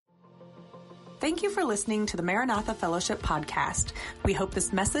Thank you for listening to the Maranatha Fellowship podcast. We hope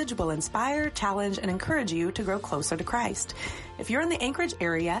this message will inspire, challenge, and encourage you to grow closer to Christ. If you're in the Anchorage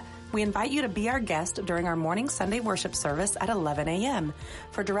area, we invite you to be our guest during our morning Sunday worship service at 11 a.m.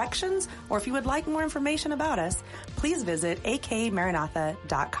 For directions, or if you would like more information about us, please visit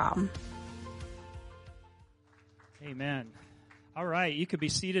akmaranatha.com. Amen. All right, you could be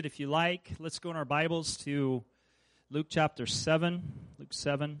seated if you like. Let's go in our Bibles to Luke chapter 7. Luke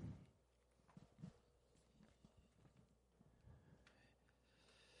 7.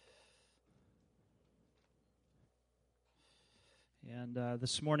 And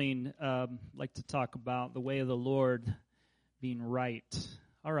this morning, I'd like to talk about the way of the Lord being right.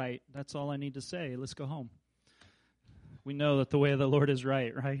 All right, that's all I need to say. Let's go home. We know that the way of the Lord is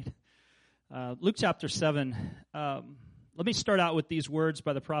right? Luke chapter 7. Let me start out with these words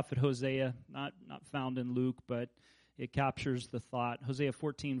by the prophet Hosea, not found in Luke, but it captures the thought. Hosea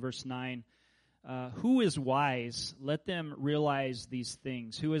 14, verse 9. Who is wise? Let them realize these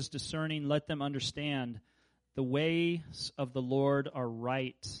things. Who is discerning? Let them understand. The ways of the Lord are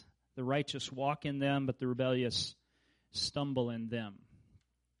right. The righteous walk in them, but the rebellious stumble in them.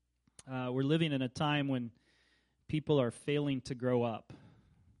 We're living in a time when people are failing to grow up.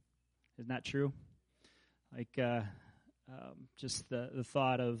 Isn't that true? Like just the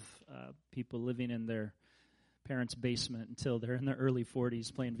thought of people living in their parents' basement until they're in their early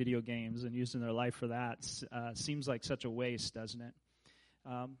 40s playing video games and using their life for that seems like such a waste, doesn't it?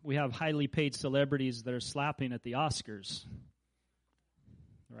 We have highly paid celebrities that are slapping at the Oscars,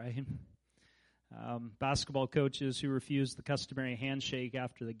 right? Basketball coaches who refuse the customary handshake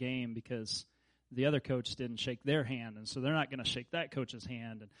after the game because the other coach didn't shake their hand, and so they're not going to shake that coach's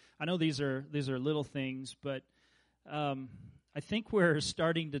hand. And I know these are little things, but I think we're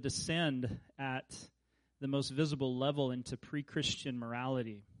starting to descend at the most visible level into pre-Christian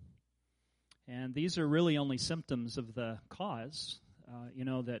morality. And these are really only symptoms of the cause.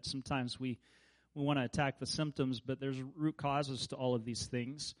 That sometimes we want to attack the symptoms, but there's root causes to all of these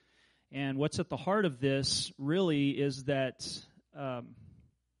things. And what's at the heart of this really is that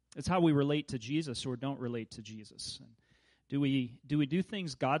it's how we relate to Jesus or don't relate to Jesus. And do we do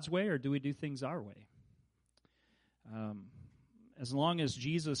things God's way or do we do things our way? As long as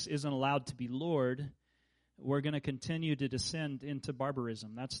Jesus isn't allowed to be Lord, we're going to continue to descend into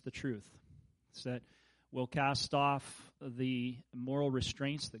barbarism. That's the truth. It's that we'll cast off the moral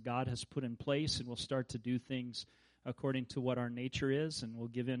restraints that God has put in place, and we'll start to do things according to what our nature is, and we'll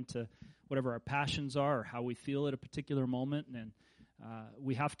give in to whatever our passions are or how we feel at a particular moment. And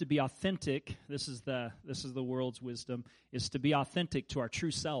we have to be authentic. This is the world's wisdom, is to be authentic to our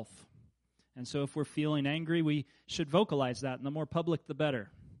true self. And so if we're feeling angry, we should vocalize that, and the more public, the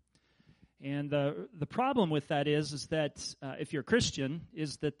better. And the problem with that is that if you're a Christian,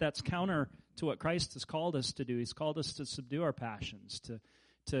 is that that's counter to what Christ has called us to do. He's called us to subdue our passions.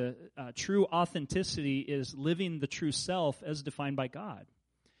 To true authenticity is living the true self as defined by God.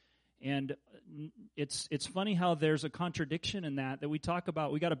 And it's funny how there's a contradiction in that we talk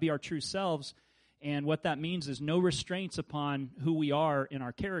about we got to be our true selves, and what that means is no restraints upon who we are in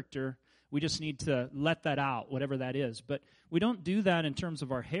our character. We just need to let that out, whatever that is. But we don't do that in terms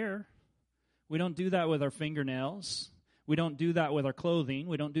of our hair. We don't do that with our fingernails. We don't do that with our clothing.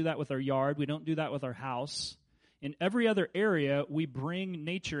 We don't do that with our yard. We don't do that with our house. In every other area, we bring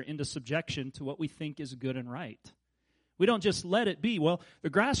nature into subjection to what we think is good and right. We don't just let it be. Well, the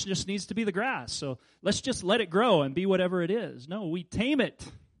grass just needs to be the grass, so let's just let it grow and be whatever it is. No, we tame it.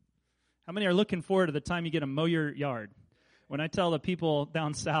 How many are looking forward to the time you get to mow your yard? When I tell the people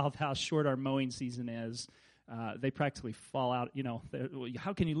down south how short our mowing season is, they practically fall out.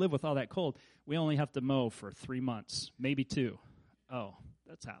 How can you live with all that cold? We only have to mow for 3 months, maybe 2. Oh,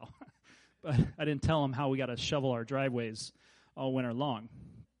 that's how. But I didn't tell them how we got to shovel our driveways all winter long.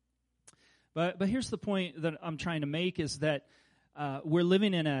 But here's the point that I'm trying to make is that we're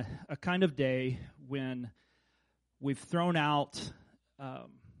living in a kind of day when we've thrown out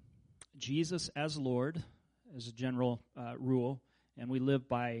Jesus as Lord, as a general rule, and we live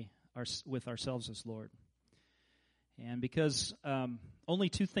with ourselves as Lord. And because only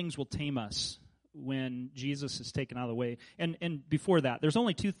 2 things will tame us when Jesus is taken out of the way. And before that, there's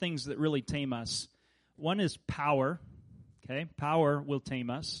only 2 things that really tame us. One is power. Okay, power will tame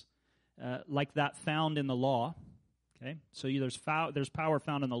us, like that found in the law. Okay, so there's power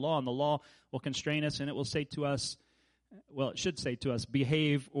found in the law, and the law will constrain us, and it will say to us, well, it should say to us,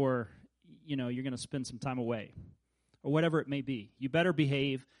 behave, or you're going to spend some time away, or whatever it may be. You better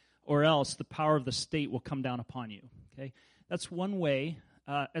behave, or else the power of the state will come down upon you. Okay, that's one way.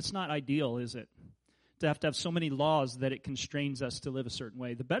 It's not ideal, is it, to have so many laws that it constrains us to live a certain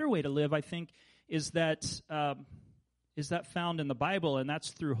way. The better way to live, I think, is that found in the Bible, and that's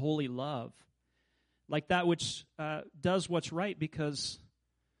through holy love. Like that which does what's right because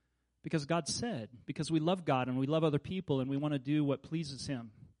God said, because we love God and we love other people and we want to do what pleases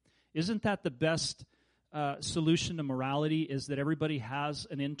Him. Isn't that the best solution to morality, is that everybody has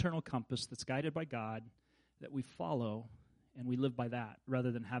an internal compass that's guided by God that we follow and we live by that,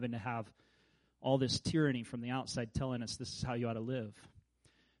 rather than having to have all this tyranny from the outside telling us this is how you ought to live.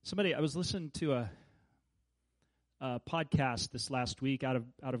 I was listening to a podcast this last week out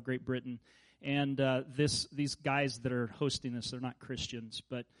of Great Britain, and these guys that are hosting this, they're not Christians,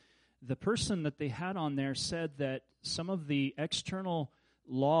 but the person that they had on there said that some of the external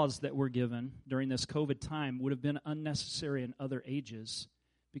laws that were given during this COVID time would have been unnecessary in other ages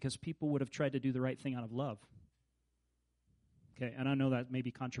because people would have tried to do the right thing out of love. Okay, and I know that may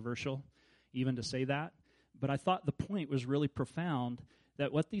be controversial even to say that, but I thought the point was really profound,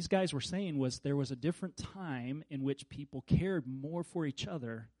 that what these guys were saying was there was a different time in which people cared more for each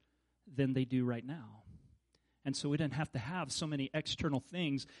other than they do right now. And so we didn't have to have so many external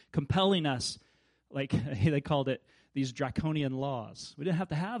things compelling us, like they called it, these draconian laws. We didn't have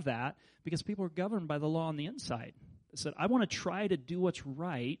to have that because people were governed by the law on the inside. They said, I want to try to do what's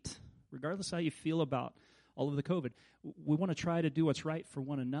right, regardless of how you feel about all of the COVID. We want to try to do what's right for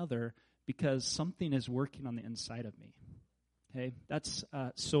one another because something is working on the inside of me. Okay, that's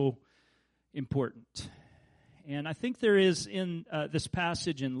so important. And I think there is in this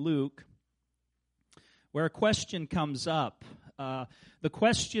passage in Luke where a question comes up. The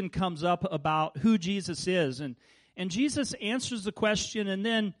question comes up about who Jesus is. And Jesus answers the question, and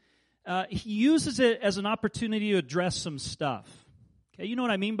then he uses it as an opportunity to address some stuff. Okay, you know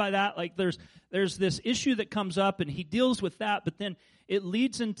what I mean by that? Like there's this issue that comes up, and he deals with that, but then it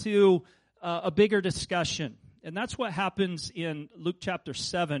leads into a bigger discussion. And that's what happens in Luke chapter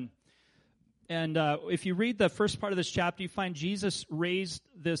 7. And if you read the first part of this chapter, you find Jesus raised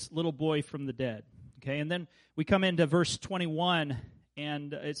this little boy from the dead. Okay, and then we come into verse 21,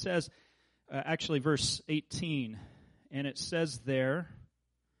 and it says, actually verse 18, and it says there,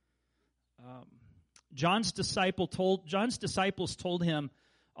 John's disciples told him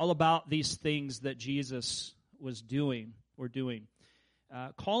all about these things that Jesus was doing.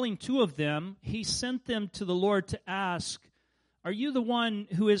 Calling two of them, he sent them to the Lord to ask, are you the one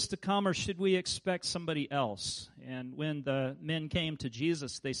who is to come, or should we expect somebody else? And when the men came to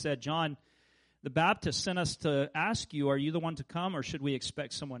Jesus, they said, John the Baptist sent us to ask you, are you the one to come, or should we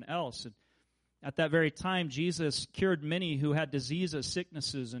expect someone else? And at that very time, Jesus cured many who had diseases,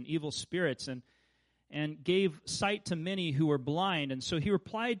 sicknesses, and evil spirits, and gave sight to many who were blind. And so he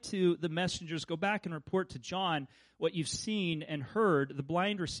replied to the messengers, go back and report to John what you've seen and heard. The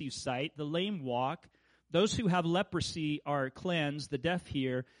blind receive sight, the lame walk, those who have leprosy are cleansed, the deaf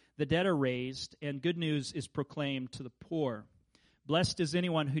hear, the dead are raised, and good news is proclaimed to the poor. Blessed is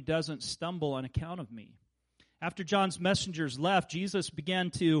anyone who doesn't stumble on account of me. After John's messengers left, Jesus began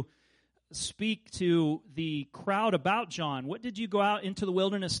to speak to the crowd about John. What did you go out into the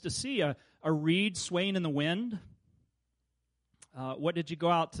wilderness to see? A reed swaying in the wind? What did you go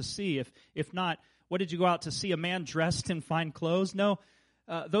out to see? If not, what did you go out to see? A man dressed in fine clothes? No.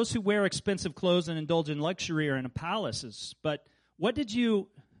 Those who wear expensive clothes and indulge in luxury are in palaces. But what did you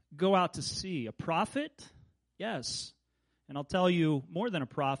go out to see? A prophet? Yes. And I'll tell you, more than a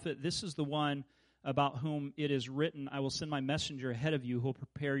prophet, this is the one about whom it is written, I will send my messenger ahead of you who will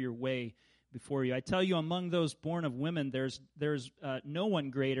prepare your way before you. I tell you, among those born of women, there's no one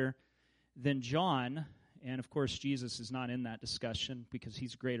greater than John. And of course, Jesus is not in that discussion because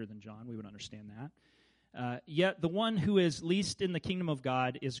he's greater than John. We would understand that. Yet the one who is least in the kingdom of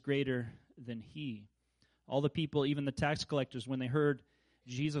God is greater than he. All the people, even the tax collectors, when they heard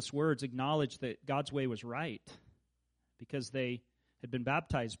Jesus' words, acknowledged that God's way was right because they had been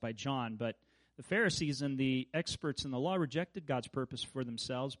baptized by John. But the Pharisees and the experts in the law rejected God's purpose for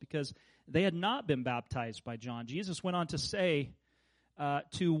themselves because they had not been baptized by John. Jesus went on to say,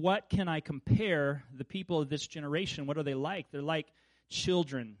 to what can I compare the people of this generation? What are they like? They're like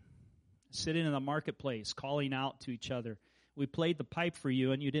children sitting in the marketplace, calling out to each other. We played the pipe for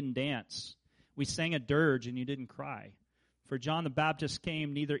you, and you didn't dance. We sang a dirge, and you didn't cry. For John the Baptist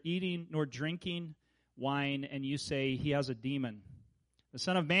came neither eating nor drinking wine, and you say he has a demon. The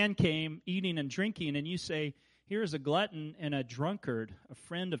Son of Man came eating and drinking, and you say, here is a glutton and a drunkard, a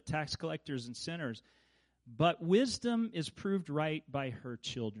friend of tax collectors and sinners. But wisdom is proved right by her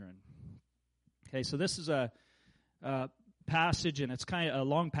children. Okay, so this is a passage, and it's kind of a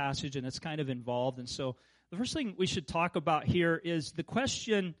long passage, and it's kind of involved. And so the first thing we should talk about here is the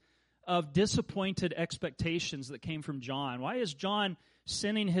question of disappointed expectations that came from John? Why is John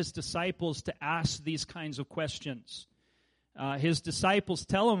sending his disciples to ask these kinds of questions? His disciples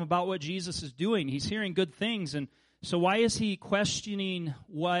tell him about what Jesus is doing. He's hearing good things, and so why is he questioning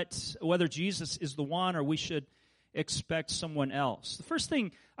whether Jesus is the one or we should expect someone else? The first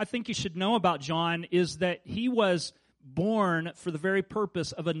thing I think you should know about John is that he was born for the very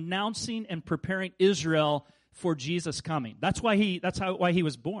purpose of announcing and preparing Israel for Jesus coming. That's why he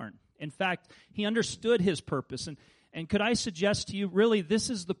was born. In fact, he understood his purpose. And could I suggest to you, really,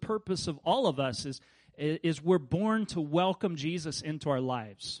 this is the purpose of all of us, is we're born to welcome Jesus into our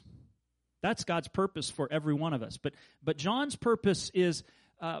lives. That's God's purpose for every one of us. But John's purpose is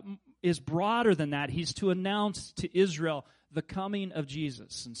broader than that. He's to announce to Israel the coming of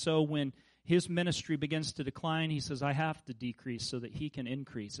Jesus. And so when his ministry begins to decline, he says, I have to decrease so that he can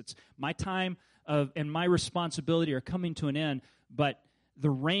increase. It's my time and my responsibility are coming to an end, but the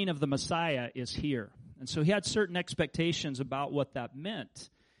reign of the Messiah is here. And so he had certain expectations about what that meant.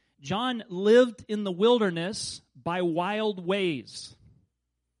 John lived in the wilderness by wild ways.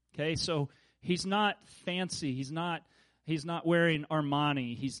 Okay, so he's not fancy. He's not wearing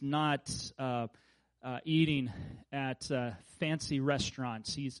Armani. He's not eating at fancy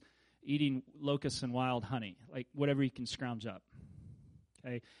restaurants. He's eating locusts and wild honey, like whatever he can scrounge up.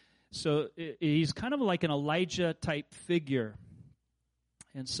 Okay, so he's kind of like an Elijah-type figure.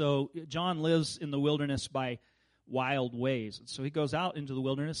 And so John lives in the wilderness by wild ways. And so he goes out into the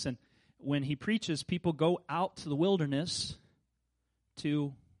wilderness, and when he preaches, people go out to the wilderness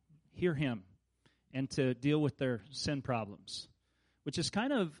to hear him and to deal with their sin problems, which is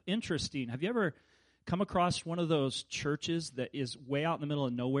kind of interesting. Have you ever come across one of those churches that is way out in the middle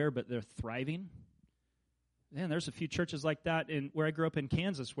of nowhere, but they're thriving? Man, there's a few churches like that where I grew up in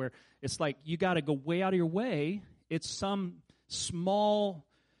Kansas, where it's like you got to go way out of your way. It's some small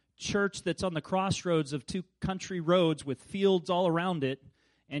church that's on the crossroads of two country roads with fields all around it,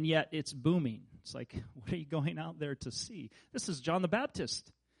 and yet it's booming. It's like, what are you going out there to see? This is John the Baptist.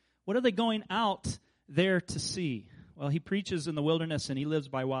 What are they going out there to see? Well, he preaches in the wilderness, and he lives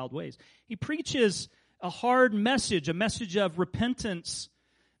by wild ways. He preaches a hard message, a message of repentance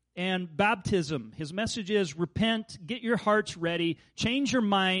and baptism. His message is repent, get your hearts ready, change your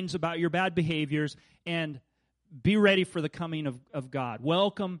minds about your bad behaviors, and be ready for the coming of God.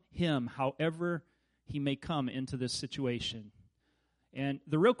 Welcome him, however he may come into this situation. And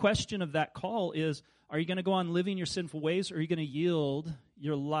the real question of that call is, are you going to go on living your sinful ways, or are you going to yield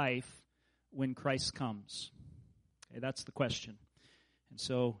your life when Christ comes? Okay, that's the question. And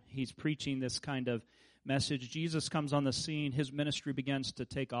so he's preaching this kind of message. Jesus comes on the scene. His ministry begins to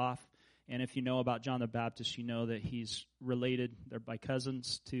take off. And if you know about John the Baptist, you know that he's related. They're by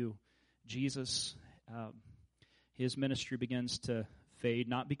cousins to Jesus. His ministry begins to fade,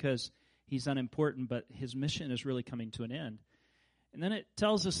 not because he's unimportant, but his mission is really coming to an end. And then it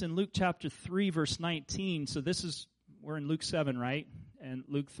tells us in Luke chapter 3, verse 19, so we're in Luke 7, right? And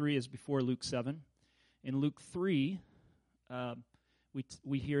Luke 3 is before Luke 7. In Luke 3,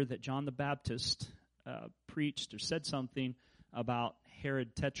 we hear that John the Baptist preached or said something about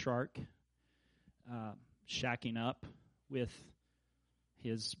Herod Tetrarch shacking up with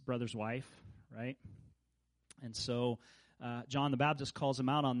his brother's wife, right? And so John the Baptist calls him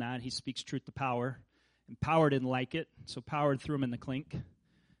out on that. He speaks truth to power. And Power didn't like it, so Power threw him in the clink.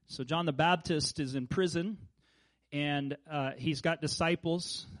 So John the Baptist is in prison, and he's got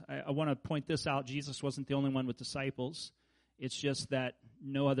disciples. I want to point this out. Jesus wasn't the only one with disciples. It's just that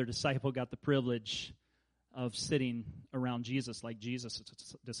no other disciple got the privilege of sitting around Jesus like Jesus'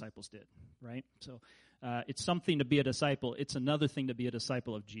 disciples did, right? So it's something to be a disciple. It's another thing to be a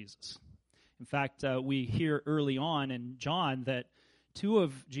disciple of Jesus. In fact, we hear early on in John that two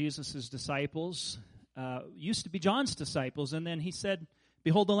of Jesus' disciples used to be John's disciples, and then he said,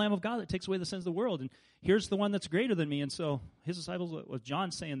 behold the Lamb of God that takes away the sins of the world, and here's the one that's greater than me. And so his disciples, with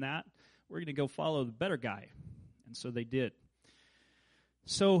John saying that, we're going to go follow the better guy. And so they did.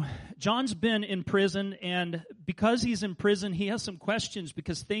 So John's been in prison, and because he's in prison, he has some questions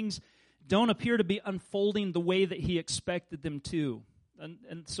because things don't appear to be unfolding the way that he expected them to.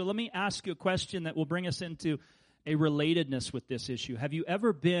 And so let me ask you a question that will bring us into a relatedness with this issue. Have you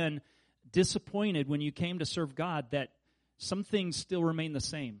ever been disappointed when you came to serve God that some things still remain the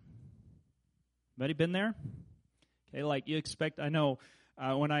same? Anybody been there? Okay, like you expect. I know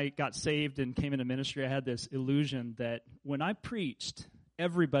when I got saved and came into ministry, I had this illusion that when I preached,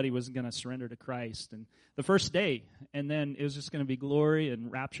 everybody was going to surrender to Christ, and the first day, and then it was just going to be glory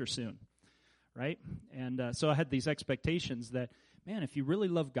and rapture soon, right? And so I had these expectations that, man, if you really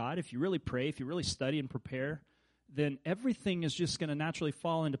love God, if you really pray, if you really study and prepare, then everything is just going to naturally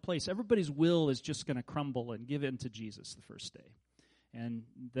fall into place. Everybody's will is just going to crumble and give in to Jesus the first day. And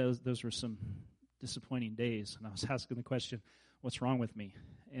those were some disappointing days. And I was asking the question, what's wrong with me?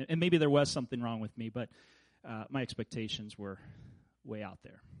 And maybe there was something wrong with me, but my expectations were way out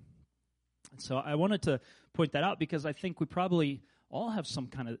there. And so I wanted to point that out because I think we probably all have some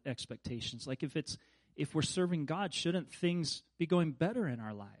kind of expectations. Like if we're serving God, shouldn't things be going better in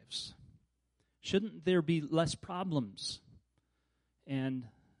our lives? Shouldn't there be less problems and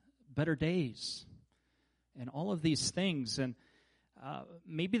better days and all of these things? And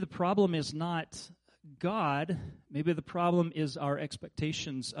maybe the problem is not God. Maybe the problem is our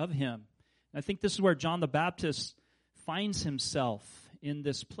expectations of Him. And I think this is where John the Baptist finds himself in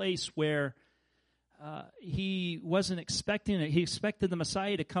this place where he wasn't expecting it. He expected the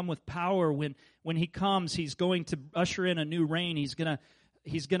Messiah to come with power. When He comes, He's going to usher in a new reign. He's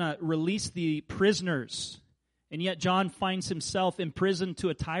gonna release the prisoners. And yet John finds himself imprisoned to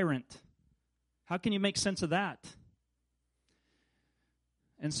a tyrant. How can you make sense of that?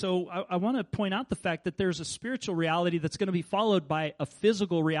 And so I want to point out the fact that there's a spiritual reality that's going to be followed by a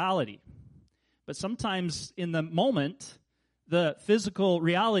physical reality. But sometimes in the moment, the physical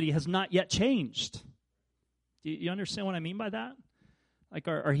reality has not yet changed. Do you understand what I mean by that? Like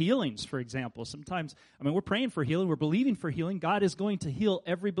our healings, for example. Sometimes, we're praying for healing, we're believing for healing. God is going to heal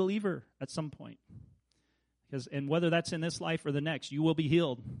every believer at some point. And whether that's in this life or the next, you will be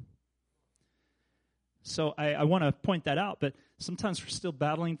healed. So I want to point that out, but sometimes we're still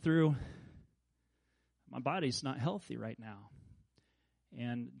battling through, my body's not healthy right now.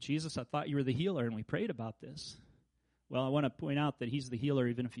 And Jesus, I thought you were the healer, and we prayed about this. Well, I want to point out that He's the healer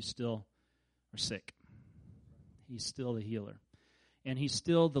even if you still are sick. He's still the healer. And He's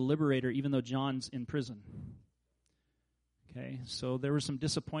still the liberator even though John's in prison. Okay, so there were some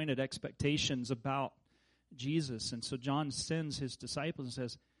disappointed expectations about Jesus. And so John sends his disciples and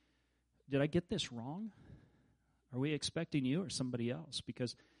says, did I get this wrong? Are we expecting you or somebody else?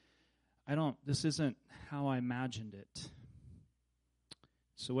 Because this isn't how I imagined it.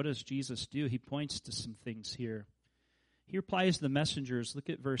 So what does Jesus do? He points to some things here. He replies to the messengers. Look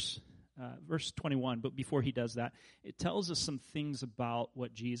at verse 21. But before he does that, it tells us some things about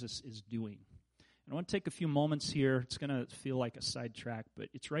what Jesus is doing. And I want to take a few moments here. It's going to feel like a sidetrack, but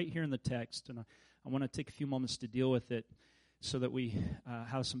it's right here in the text. And I want to take a few moments to deal with it so that we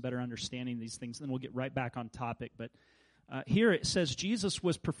have some better understanding of these things. Then we'll get right back on topic. But here it says Jesus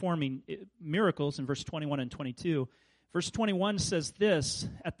was performing miracles in verse 21 and 22. Verse 21 says this,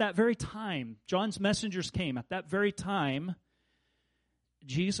 at that very time, John's messengers came. At that very time,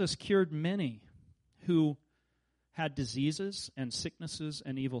 Jesus cured many who had diseases and sicknesses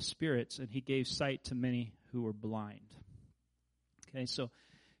and evil spirits, and He gave sight to many who were blind. Okay, so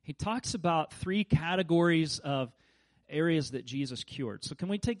he talks about three categories of areas that Jesus cured. So can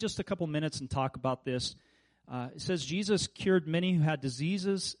we take just a couple minutes and talk about this? It says Jesus cured many who had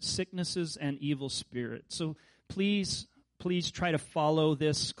diseases, sicknesses, and evil spirits. So please try to follow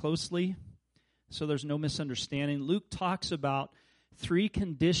this closely so there's no misunderstanding. Luke talks about three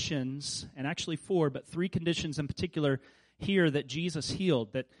conditions, and actually four, but three conditions in particular here that Jesus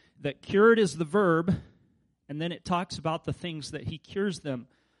healed. That cured is the verb, and then it talks about the things that He cures them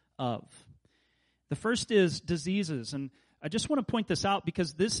of. The first is diseases, and I just want to point this out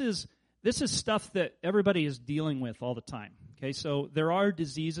because this is stuff that everybody is dealing with all the time. Okay, so there are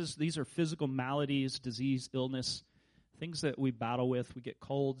diseases. These are physical maladies, disease, illness, things that we battle with. We get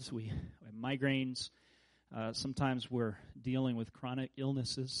colds, we have migraines. Sometimes we're dealing with chronic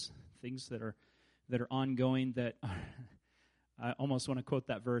illnesses, things that are ongoing. That I almost want to quote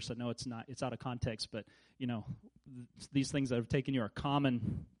that verse. I know it's out of context, but these things that have taken you are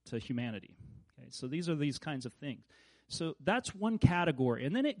common to humanity. Okay, so these are these kinds of things. So that's one category.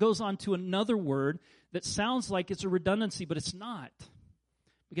 And then it goes on to another word that sounds like it's a redundancy, but it's not.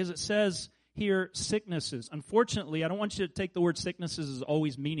 Because it says here, sicknesses. Unfortunately, I don't want you to take the word sicknesses as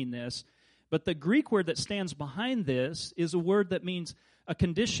always meaning this, but the Greek word that stands behind this is a word that means a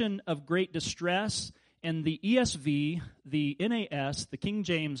condition of great distress, and the ESV, the NAS, the King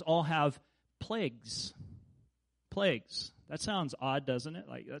James all have plagues. Plagues. That sounds odd, doesn't it?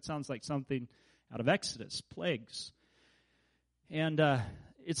 That sounds like something out of Exodus, plagues. And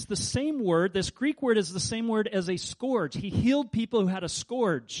it's the same word. This Greek word is the same word as a scourge. He healed people who had a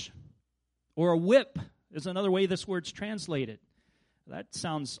scourge. Or a whip is another way this word's translated. That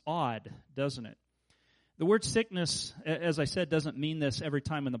sounds odd, doesn't it? The word sickness, as I said, doesn't mean this every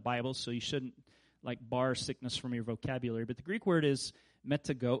time in the Bible, so you shouldn't bar sickness from your vocabulary. But the Greek word is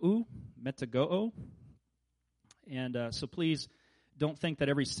metagoo. And so please don't think that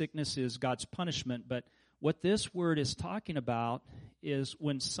every sickness is God's punishment, but What this word is talking about is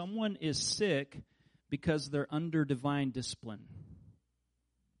when someone is sick because they're under divine discipline.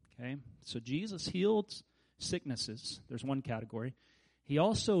 Okay? So Jesus healed sicknesses. There's one category. He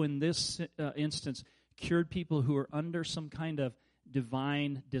also, in this instance, cured people who are under some kind of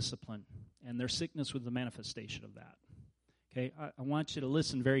divine discipline, and their sickness was the manifestation of that. Okay? I want you to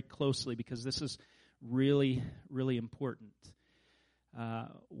listen very closely because this is really, really important.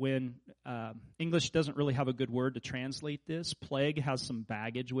 When English doesn't really have a good word to translate this, plague has some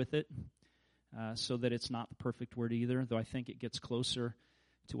baggage with it, so that it's not the perfect word either, though I think it gets closer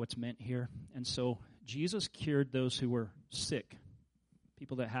to what's meant here. And so Jesus cured those who were sick,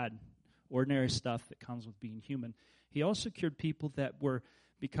 people that had ordinary stuff that comes with being human. He also cured people that were,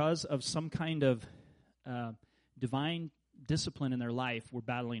 because of some kind of divine discipline in their life, were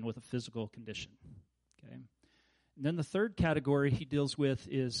battling with a physical condition. Okay. And then the third category he deals with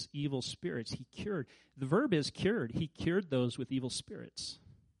is evil spirits. He cured. The verb is cured. He cured those with evil spirits.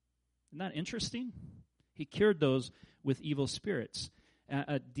 Isn't that interesting? He cured those with evil spirits.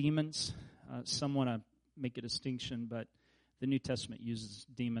 Demons, some want to make a distinction, but the New Testament uses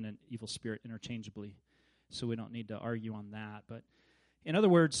demon and evil spirit interchangeably, so we don't need to argue on that. But in other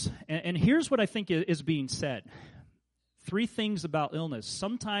words, and here's what I think is being said. 3 things about illness.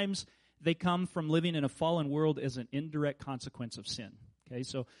 Sometimes they come from living in a fallen world as an indirect consequence of sin. Okay,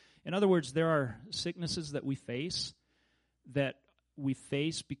 so in other words, there are sicknesses that we face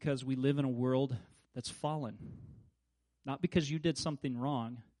because we live in a world that's fallen. Not because you did something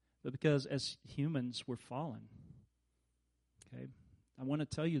wrong, but because as humans we're fallen. Okay, I want to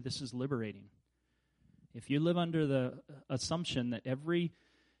tell you this is liberating. If you live under the assumption that every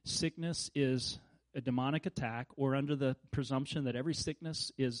sickness is a demonic attack, or under the presumption that every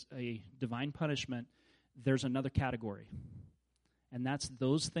sickness is a divine punishment, there's another category. And that's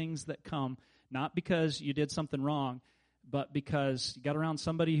those things that come not because you did something wrong, but because you got around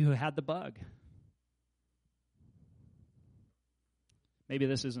somebody who had the bug. Maybe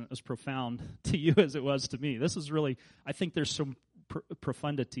this isn't as profound to you as it was to me. This is really, I think there's some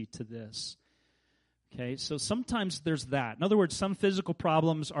profundity to this. Okay, so sometimes there's that. In other words, some physical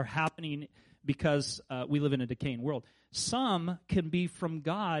problems are happening because we live in a decaying world. Some can be from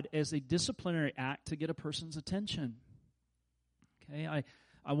God as a disciplinary act to get a person's attention. Okay,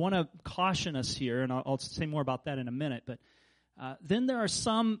 I want to caution us here, and I'll say more about that in a minute, but then there are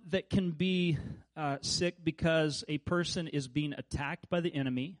some that can be sick because a person is being attacked by the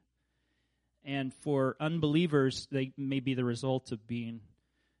enemy, and for unbelievers, they may be the result of being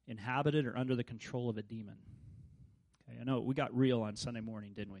inhabited or under the control of a demon. Okay, I know we got real on Sunday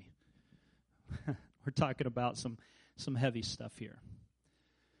morning, didn't we? We're talking about some heavy stuff here.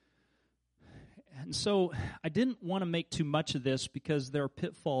 And so I didn't want to make too much of this because there are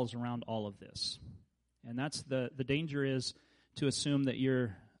pitfalls around all of this. And that's the danger is to assume that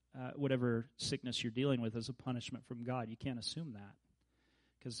your whatever sickness you're dealing with is a punishment from God. You can't assume that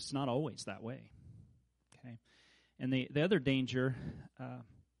because it's not always that way. Okay, and the other danger,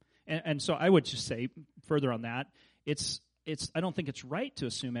 and so I would just say further on that, I don't think it's right to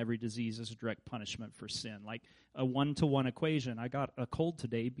assume every disease is a direct punishment for sin, like a 1-to-1 equation. I got a cold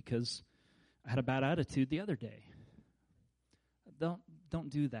today because I had a bad attitude the other day. Don't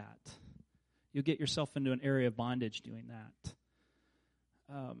do that. You'll get yourself into an area of bondage doing that.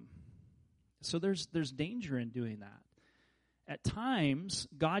 So there's danger in doing that. At times,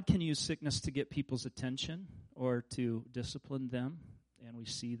 God can use sickness to get people's attention or to discipline them, and we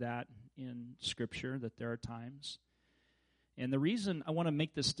see that in Scripture, that there are times. And the reason I want to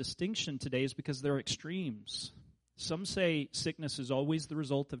make this distinction today is because there are extremes. Some say sickness is always the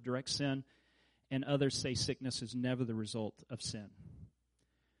result of direct sin, and others say sickness is never the result of sin.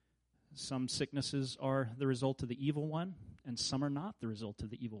 Some sicknesses are the result of the evil one, and some are not the result of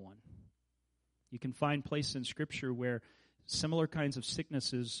the evil one. You can find places in Scripture where similar kinds of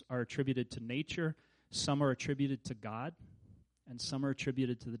sicknesses are attributed to nature, some are attributed to God, and some are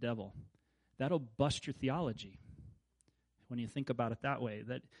attributed to the devil. That'll bust your theology when you think about it that way.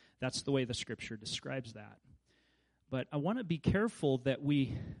 That's the way the Scripture describes that. But I want to be careful that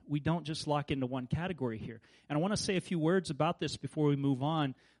we don't just lock into one category here. And I want to say a few words about this before we move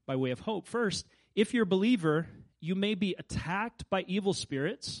on by way of hope. First, if you're a believer, you may be attacked by evil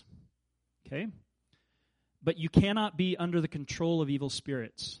spirits, okay? But you cannot be under the control of evil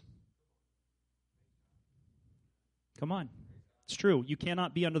spirits. Come on. It's true. You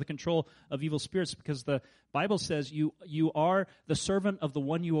cannot be under the control of evil spirits because the Bible says you are the servant of the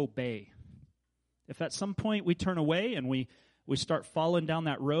one you obey. If at some point we turn away and we start falling down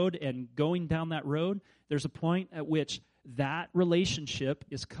that road and going down that road, there's a point at which that relationship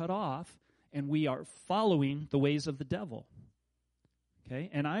is cut off and we are following the ways of the devil. Okay?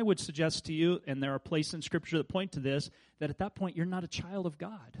 And I would suggest to you, and there are places in Scripture that point to this, that at that point you're not a child of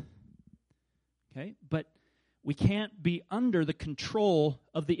God. Okay? But we can't be under the control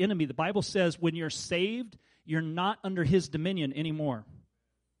of the enemy. The Bible says when you're saved, you're not under his dominion anymore.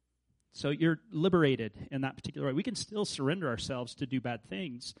 So you're liberated in that particular way. We can still surrender ourselves to do bad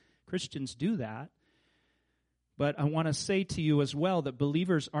things. Christians do that. But I want to say to you as well that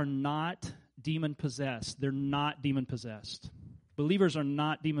believers are not demon-possessed. They're not demon-possessed. Believers are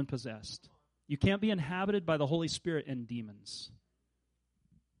not demon-possessed. You can't be inhabited by the Holy Spirit and demons.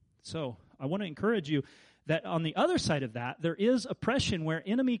 So I want to encourage you that on the other side of that, there is oppression where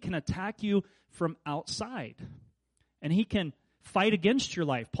enemy can attack you from outside. And he can fight against your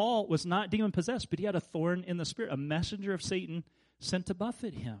life. Paul was not demon-possessed, but he had a thorn in the spirit, a messenger of Satan sent to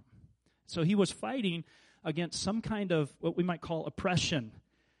buffet him. So he was fighting against some kind of what we might call oppression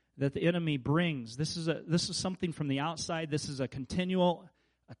that the enemy brings. This is something from the outside. This is a continual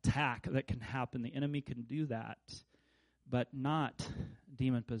attack that can happen. The enemy can do that, but not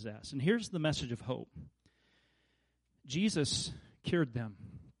demon-possessed. And here's the message of hope. Jesus cured them.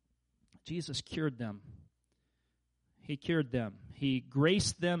 Jesus cured them. He cured them. He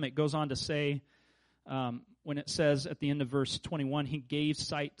graced them. It goes on to say, when it says at the end of verse 21, he gave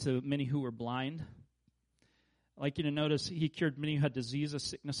sight to many who were blind. I'd like you to notice he cured many who had diseases,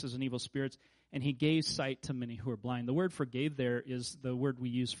 sicknesses, and evil spirits, and he gave sight to many who were blind. The word for gave there is the word we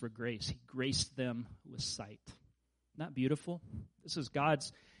use for grace. He graced them with sight. Isn't that beautiful? This is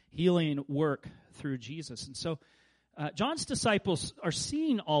God's healing work through Jesus. And so John's disciples are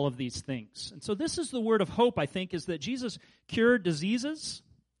seeing all of these things. And so this is the word of hope, I think, is that Jesus cured diseases.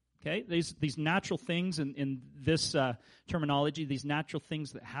 Okay, these natural things in this terminology, these natural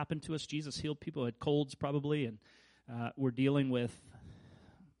things that happen to us. Jesus healed people who had colds probably, and we're dealing with,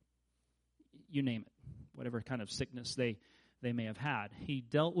 you name it, whatever kind of sickness they may have had. He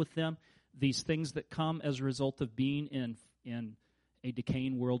dealt with them, these things that come as a result of being in a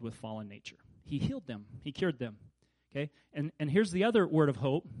decaying world with fallen nature. He healed them. He cured them. Okay, and here's the other word of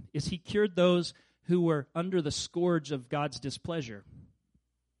hope, is he cured those who were under the scourge of God's displeasure.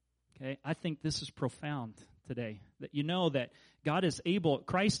 Okay, I think this is profound today, that you know that God is able,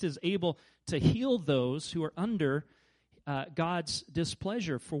 Christ is able to heal those who are under God's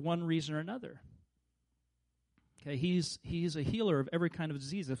displeasure for one reason or another. Okay, he's a healer of every kind of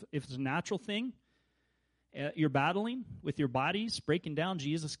disease. If it's a natural thing, you're battling with your bodies, breaking down,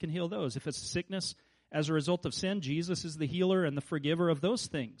 Jesus can heal those. If it's a sickness as a result of sin, Jesus is the healer and the forgiver of those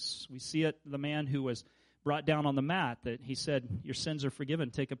things. We see it, the man who was brought down on the mat, that he said, your sins are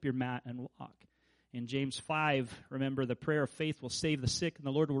forgiven, take up your mat and walk. In James 5, remember, the prayer of faith will save the sick and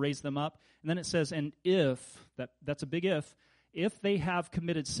the Lord will raise them up. And then it says, and if, that's a big if they have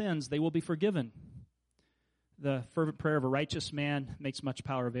committed sins, they will be forgiven. The fervent prayer of a righteous man makes much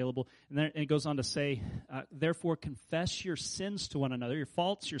power available. And then it goes on to say, therefore confess your sins to one another, your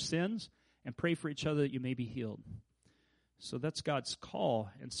faults, your sins, and pray for each other that you may be healed. So that's God's call.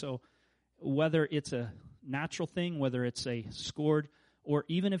 And so whether it's a natural thing, whether it's a scourge, or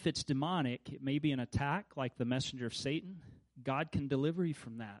even if it's demonic, it may be an attack like the messenger of Satan, God can deliver you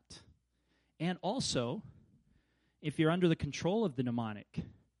from that. And also, if you're under the control of the demonic,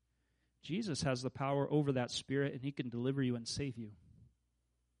 Jesus has the power over that spirit, and he can deliver you and save you.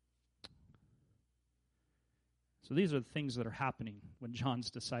 So these are the things that are happening when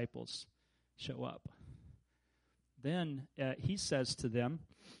John's disciples show up. Then he says to them,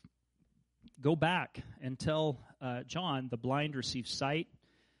 go back and tell John, the blind receive sight,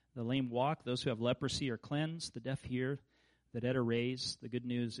 the lame walk, those who have leprosy are cleansed, the deaf hear, the dead are raised, the good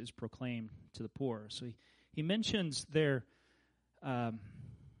news is proclaimed to the poor. So he mentions their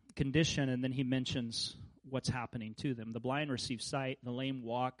condition, and then he mentions what's happening to them. The blind receive sight, the lame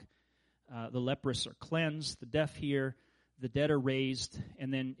walk, the leprous are cleansed, the deaf hear, the dead are raised,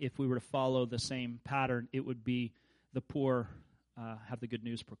 and then if we were to follow the same pattern, it would be the poor have the good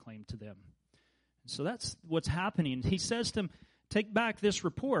news proclaimed to them. So that's what's happening. He says to them, take back this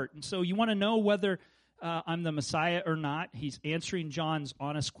report. And so you want to know whether I'm the Messiah or not. He's answering John's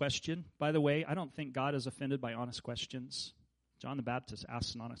honest question. By the way, I don't think God is offended by honest questions. John the Baptist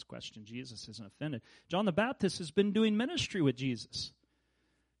asks an honest question. Jesus isn't offended. John the Baptist has been doing ministry with Jesus.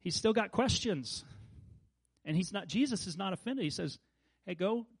 He's still got questions. And Jesus is not offended. He says, hey,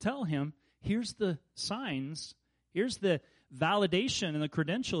 go tell him, here's the signs, here's the validation and the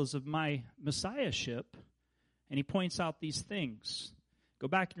credentials of my messiahship. And he points out these things. Go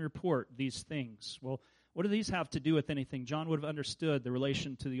back and report these things. Well, what do these have to do with anything? John would have understood the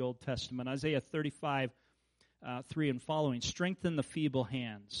relation to the Old Testament. Isaiah 35, 3 and following. Strengthen the feeble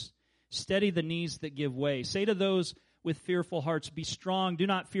hands. Steady the knees that give way. Say to those with fearful hearts, be strong, do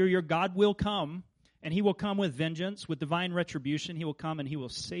not fear, your God will come, and he will come with vengeance, with divine retribution. He will come and he will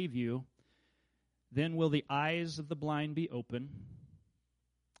save you. Then will the eyes of the blind be open,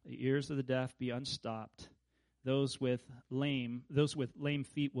 the ears of the deaf be unstopped. Those with lame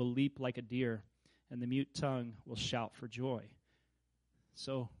feet will leap like a deer, and the mute tongue will shout for joy.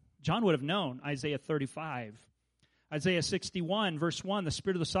 So John would have known Isaiah 35. Isaiah 61, verse 1, the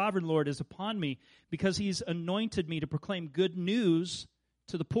Spirit of the Sovereign Lord is upon me because he's anointed me to proclaim good news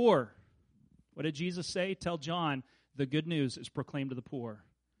to the poor. What did Jesus say? Tell John, the good news is proclaimed to the poor.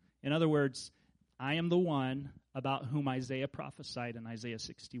 In other words, I am the one about whom Isaiah prophesied in Isaiah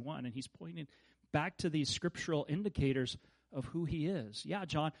 61. And he's pointing back to these scriptural indicators of who he is. Yeah,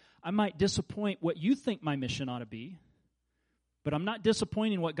 John, I might disappoint what you think my mission ought to be, but I'm not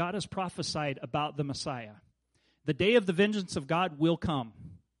disappointing what God has prophesied about the Messiah. The day of the vengeance of God will come.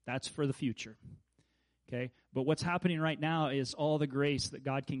 That's for the future. Okay? But what's happening right now is all the grace that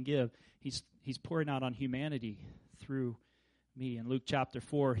God can give. He's pouring out on humanity through me. In Luke chapter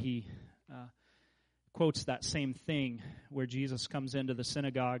 4, he quotes that same thing where Jesus comes into the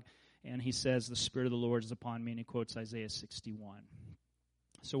synagogue and he says, the Spirit of the Lord is upon me, and he quotes Isaiah 61.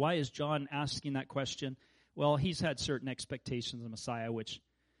 So why is John asking that question? Well, he's had certain expectations of the Messiah, which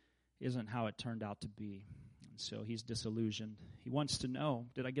isn't how it turned out to be. And so he's disillusioned. He wants to know,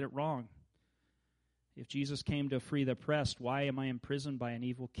 did I get it wrong? If Jesus came to free the oppressed, why am I imprisoned by an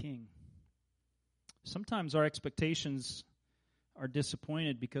evil king? Sometimes our expectations are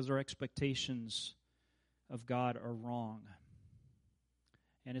disappointed because our expectations of God are wrong.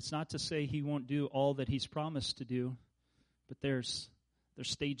 And it's not to say he won't do all that he's promised to do, but there's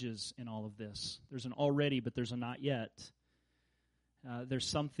stages in all of this. There's an already, but there's a not yet. There's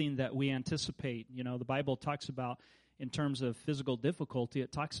something that we anticipate. You know, the Bible talks about, in terms of physical difficulty,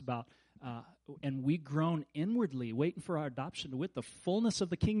 it talks about, and we groan inwardly, waiting for our adoption to wit, the fullness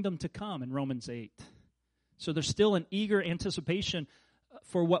of the kingdom to come in Romans 8. So there's still an eager anticipation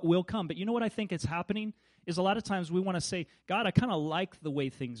for what will come. But you know what I think is happening? Is a lot of times we want to say, God, I kind of like the way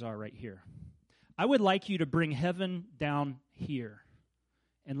things are right here. I would like you to bring heaven down here.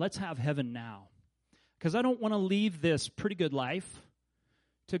 And let's have heaven now. Because I don't want to leave this pretty good life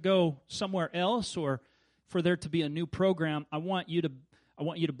to go somewhere else or for there to be a new program. I want you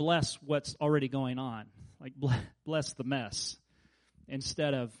to bless what's already going on. Like bless the mess.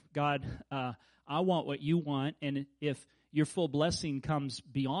 Instead of, God, I want what you want, and if your full blessing comes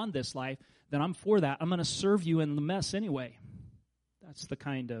beyond this life, then I'm for that. I'm going to serve you in the mess anyway. That's the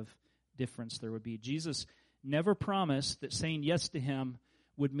kind of difference there would be. Jesus never promised that saying yes to him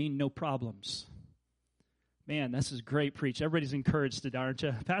would mean no problems. Man, this is great preach. Everybody's encouraged today, aren't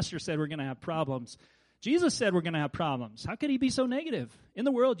you? Pastor said we're going to have problems. Jesus said we're going to have problems. How could he be so negative? In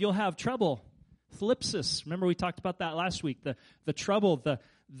the world, you'll have trouble. Thlipsis. Remember we talked about that last week. The trouble,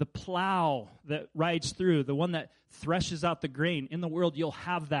 the plow that rides through, the one that threshes out the grain. In the world, you'll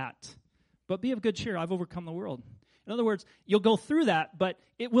have that. But be of good cheer. I've overcome the world. In other words, you'll go through that, but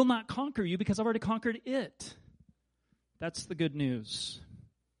it will not conquer you because I've already conquered it. That's the good news.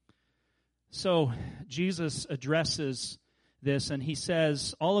 So Jesus addresses this, and he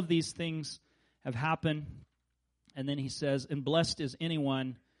says, all of these things have happened. And then he says, and blessed is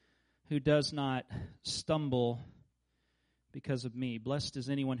anyone who does not stumble because of me. Blessed is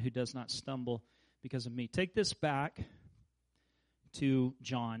anyone who does not stumble because of me. Take this back to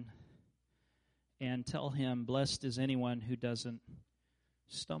John and tell him, blessed is anyone who doesn't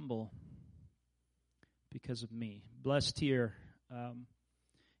stumble because of me. Blessed here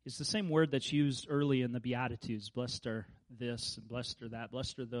is the same word that's used early in the Beatitudes. Blessed are this and blessed are that.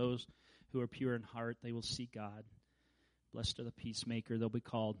 Blessed are those who are pure in heart. They will see God. Blessed are the peacemaker. They'll be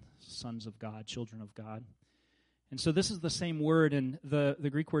called sons of God, children of God. And so this is the same word, and the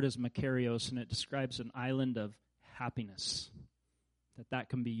Greek word is makarios, and it describes an island of happiness, that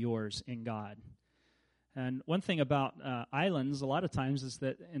can be yours in God. And one thing about islands, a lot of times, is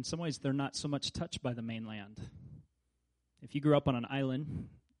that in some ways they're not so much touched by the mainland. If you grew up on an island,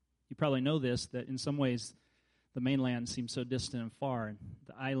 you probably know this, that in some ways the mainland seems so distant and far, and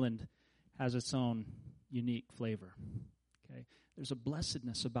the island has its own unique flavor. Okay, there's a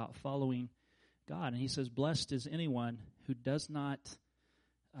blessedness about following God, and he says, blessed is anyone who does not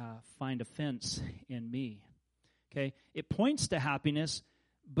find offense in me. Okay, it points to happiness,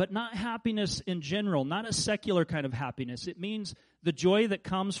 but not happiness in general, not a secular kind of happiness. It means the joy that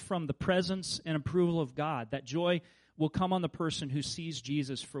comes from the presence and approval of God. That joy will come on the person who sees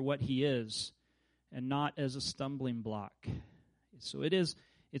Jesus for what he is and not as a stumbling block. So it is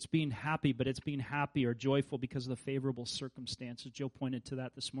It's being happy, but it's being happy or joyful because of the favorable circumstances. Joe pointed to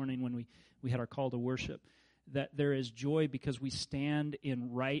that this morning when we had our call to worship, that there is joy because we stand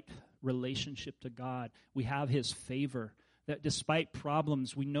in right relationship to God. We have His favor, that despite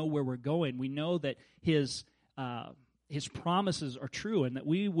problems, we know where we're going. We know that His promises are true and that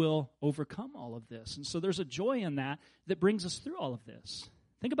we will overcome all of this. And so there's a joy in that brings us through all of this.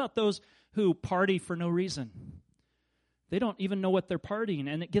 Think about those who party for no reason. They don't even know what they're partying,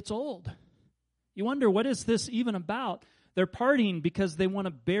 and it gets old. You wonder, what is this even about? They're partying because they want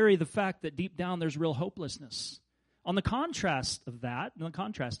to bury the fact that deep down there's real hopelessness. The contrast of that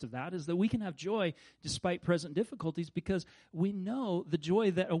is that we can have joy despite present difficulties because we know the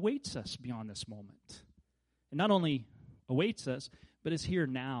joy that awaits us beyond this moment. It not only awaits us, but is here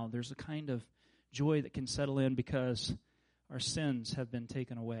now. There's a kind of joy that can settle in because our sins have been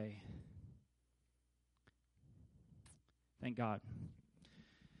taken away. Thank God.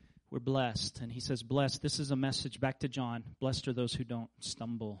 We're blessed. And he says, blessed. This is a message back to John. Blessed are those who don't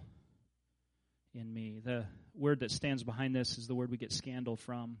stumble in me. The word that stands behind this is the word we get scandal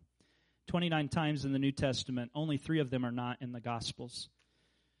from. 29 times in the New Testament, only 3 of them are not in the Gospels.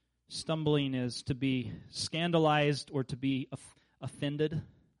 Stumbling is to be scandalized or to be offended.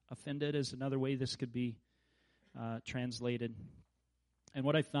 Offended is another way this could be translated. And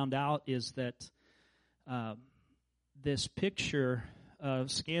what I found out is that this picture of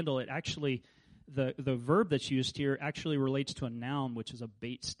scandal, it actually, the verb that's used here actually relates to a noun, which is a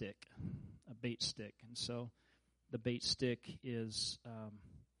bait stick. A bait stick. And so the bait stick is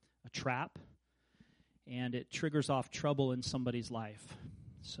a trap, and it triggers off trouble in somebody's life.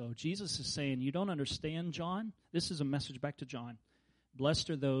 So Jesus is saying, you don't understand, John? This is a message back to John. Blessed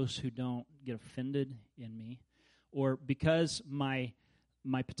are those who don't get offended in me, or because my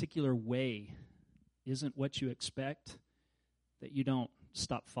particular way isn't what you expect, that you don't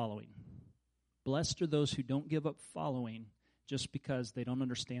stop following. Blessed are those who don't give up following just because they don't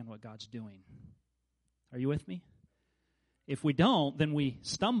understand what God's doing. Are you with me? If we don't, then we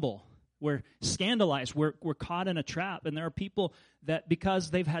stumble. We're scandalized. We're caught in a trap. And there are people that because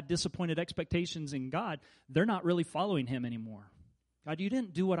they've had disappointed expectations in God, they're not really following Him anymore. God, you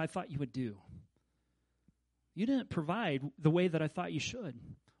didn't do what I thought you would do. You didn't provide the way that I thought you should,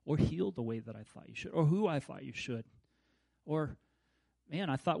 or heal the way that I thought you should, or who I thought you should. Or, man,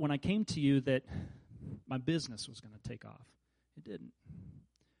 I thought when I came to you that my business was going to take off. It didn't.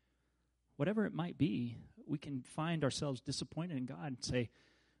 Whatever it might be, we can find ourselves disappointed in God and say,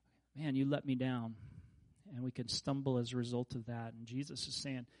 man, you let me down. And we can stumble as a result of that. And Jesus is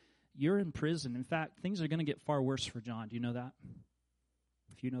saying, you're in prison. In fact, things are going to get far worse for John. Do you know that?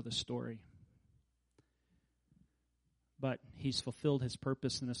 If you know the story. But he's fulfilled his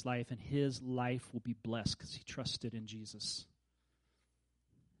purpose in this life, and his life will be blessed because he trusted in Jesus.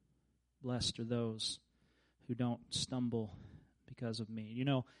 Blessed are those who don't stumble because of me. You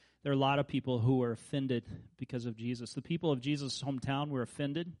know, there are a lot of people who were offended because of Jesus. The people of Jesus' hometown were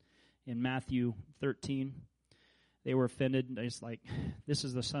offended in Matthew 13. They were offended. It's like, this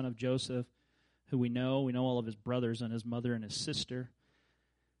is the son of Joseph, who we know. We know all of his brothers and his mother and his sister.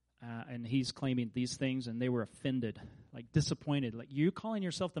 And he's claiming these things, and they were offended, like disappointed. Like, you're calling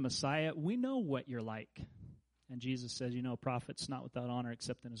yourself the Messiah? We know what you're like. And Jesus says, you know, a prophet's not without honor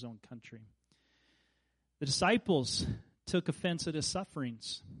except in his own country. The disciples took offense at his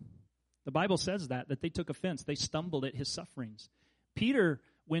sufferings. The Bible says that they took offense. They stumbled at his sufferings. Peter,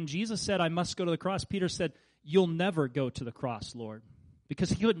 when Jesus said, I must go to the cross, Peter said, you'll never go to the cross, Lord, because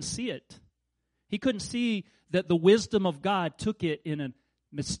he couldn't see it. He couldn't see that the wisdom of God took it in a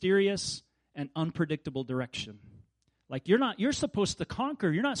mysterious and unpredictable direction. Like, you're supposed to conquer.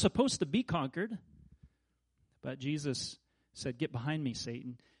 You're not supposed to be conquered. But Jesus said, get behind me,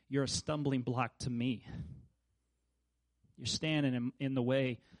 Satan. You're a stumbling block to me. You're standing in the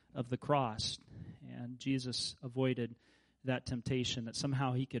way of the cross. And Jesus avoided that temptation that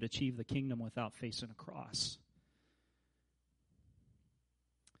somehow he could achieve the kingdom without facing a cross.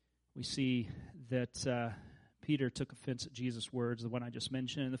 We see that Peter took offense at Jesus' words, the one I just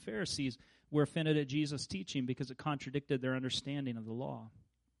mentioned, and the Pharisees were offended at Jesus' teaching because it contradicted their understanding of the law.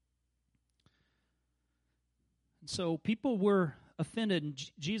 And so people were offended, and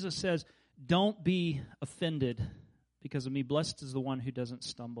Jesus says, don't be offended because of me. Blessed is the one who doesn't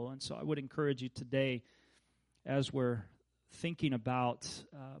stumble. And so I would encourage you today, as we're thinking about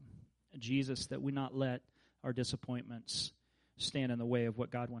Jesus, that we not let our disappointments stand in the way of what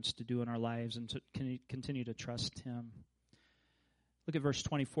God wants to do in our lives, and to continue to trust Him. Look at verse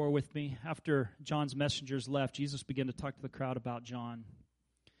 24 with me. After John's messengers left, Jesus began to talk to the crowd about John.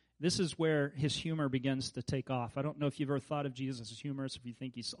 This is where his humor begins to take off. I don't know if you've ever thought of Jesus as humorous, if you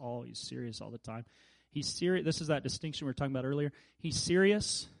think he's always serious all the time. He's serious. This is that distinction we were talking about earlier. He's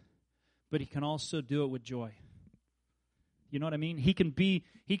serious, but he can also do it with joy. You know what I mean? He can be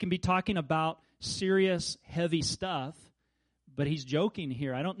talking about serious, heavy stuff, but he's joking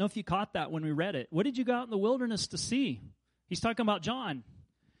here. I don't know if you caught that when we read it. What did you go out in the wilderness to see? He's talking about John.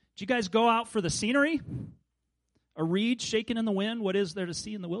 Did you guys go out for the scenery? A reed shaking in the wind? What is there to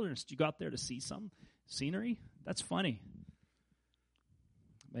see in the wilderness? Did you go out there to see some scenery? That's funny.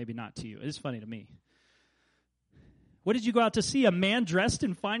 Maybe not to you. It is funny to me. What did you go out to see? A man dressed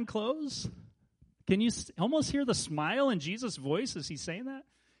in fine clothes? Can you almost hear the smile in Jesus' voice as he's saying that?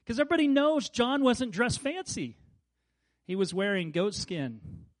 Because everybody knows John wasn't dressed fancy. He was wearing goat skin,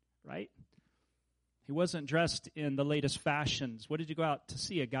 right? He wasn't dressed in the latest fashions. What did you go out to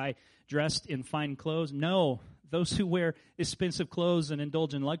see? A guy dressed in fine clothes? No. Those who wear expensive clothes and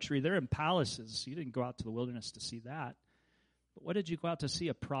indulge in luxury, they're in palaces. You didn't go out to the wilderness to see that. But what did you go out to see?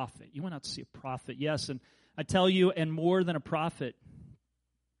 A prophet. You went out to see a prophet, yes. And I tell you, and more than a prophet.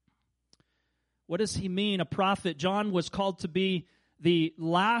 What does he mean, a prophet? John was called to be the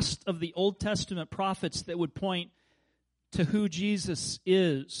last of the Old Testament prophets that would point to who Jesus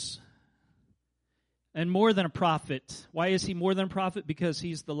is. And more than a prophet. Why is he more than a prophet? Because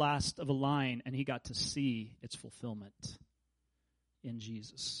he's the last of a line, and he got to see its fulfillment in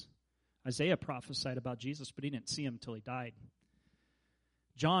Jesus. Isaiah prophesied about Jesus, but he didn't see him until he died.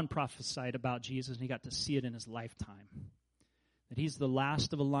 John prophesied about Jesus, and he got to see it in his lifetime. That he's the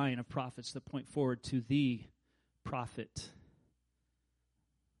last of a line of prophets that point forward to the prophet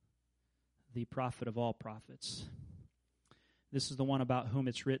of all prophets. This is the one about whom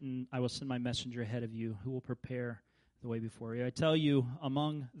it's written, I will send my messenger ahead of you, who will prepare the way before you. I tell you,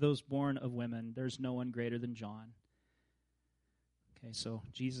 among those born of women, there's no one greater than John. Okay, so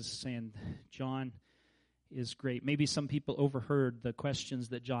Jesus is saying John is great. Maybe some people overheard the questions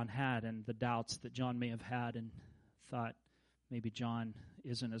that John had and the doubts that John may have had and thought maybe John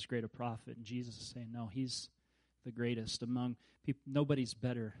isn't as great a prophet. And Jesus is saying, no, he's the greatest among people. Nobody's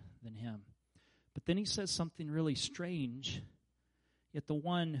better than him. But then he says something really strange. Yet the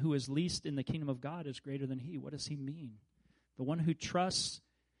one who is least in the kingdom of God is greater than he. What does he mean? The one who trusts,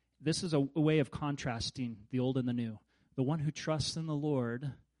 this is a way of contrasting the old and the new. The one who trusts in the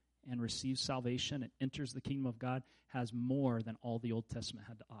Lord and receives salvation and enters the kingdom of God has more than all the Old Testament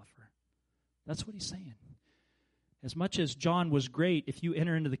had to offer. That's what he's saying. As much as John was great, if you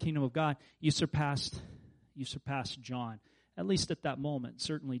enter into the kingdom of God, you surpassed John. At least at that moment.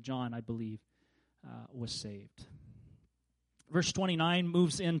 Certainly John, I believe, was saved. Verse 29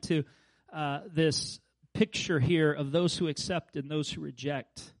 moves into this picture here of those who accept and those who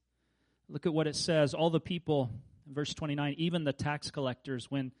reject. Look at what it says. All the people, in verse 29, even the tax collectors,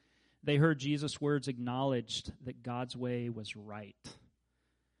 when they heard Jesus' words, acknowledged that God's way was right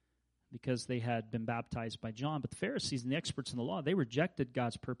because they had been baptized by John. But the Pharisees and the experts in the law, they rejected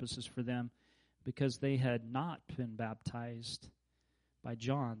God's purposes for them because they had not been baptized by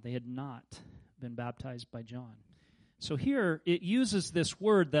John. They had not been baptized by John. So here it uses this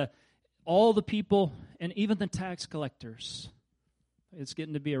word, all the people and even the tax collectors. It's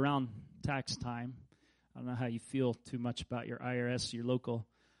getting to be around tax time. I don't know how you feel too much about your IRS, your local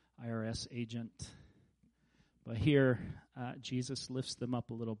IRS agent. But here, Jesus lifts them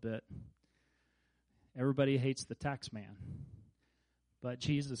up a little bit. Everybody hates the tax man. But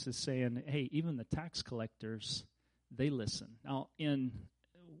Jesus is saying, hey, even the tax collectors, they listen. Now,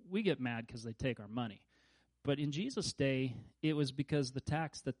 we get mad because they take our money. But in Jesus' day, it was because the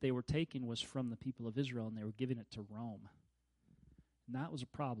tax that they were taking was from the people of Israel, and they were giving it to Rome. And that was a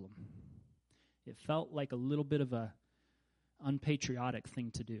problem. It felt like a little bit of a unpatriotic thing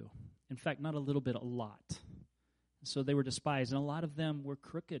to do. In fact, not a little bit, a lot. So they were despised, and a lot of them were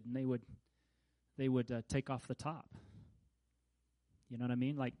crooked, and they would take off the top. You know what I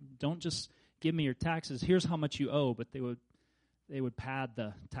mean? Like, don't just give me your taxes. Here's how much you owe, but they would pad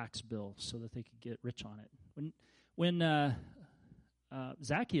the tax bill so that they could get rich on it. When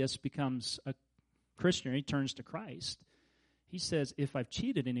Zacchaeus becomes a Christian, he turns to Christ, he says, if I've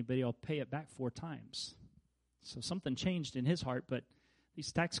cheated anybody, I'll pay it back 4 times. So something changed in his heart, but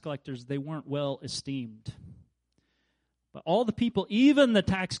these tax collectors, they weren't well esteemed. But all the people, even the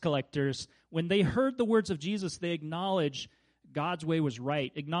tax collectors, when they heard the words of Jesus, they acknowledged God's way was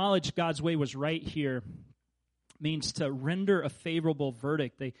right. Acknowledge God's way was right here means to render a favorable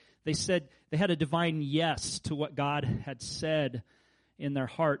verdict. They said they had a divine yes to what God had said in their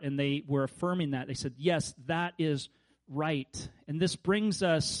heart, and they were affirming that. They said, yes, that is right. And this brings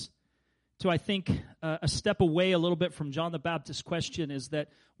us I think, a step away a little bit from John the Baptist's question is that,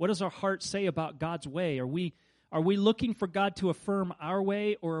 what does our heart say about God's way? Are we looking for God to affirm our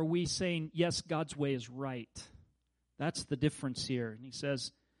way, or are we saying, yes, God's way is right? That's the difference here. And he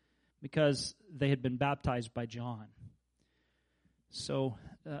says, because they had been baptized by John. So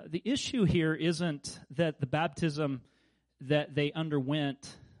the issue here isn't that the baptism that they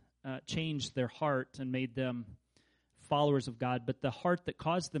underwent changed their heart and made them followers of God, but the heart that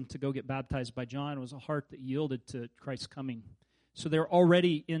caused them to go get baptized by John was a heart that yielded to Christ's coming. So they're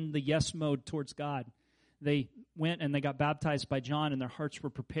already in the yes mode towards God. They went and they got baptized by John, and their hearts were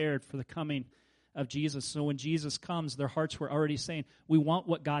prepared for the coming of Jesus. So when Jesus comes, their hearts were already saying, we want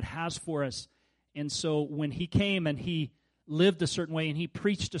what God has for us. And so when he came and he lived a certain way and he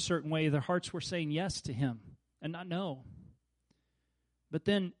preached a certain way, their hearts were saying yes to him and not no. But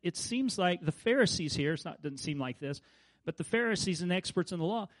then it seems like the Pharisees here, doesn't seem like this, but the Pharisees and the experts in the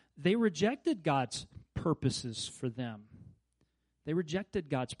law, they rejected God's purposes for them. They rejected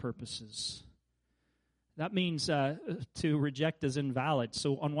God's purposes. That means to reject is invalid.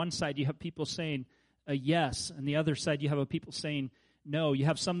 So on one side you have people saying a yes, and the other side you have people saying no. You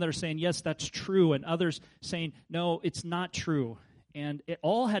have some that are saying, yes, that's true, and others saying, no, it's not true. And it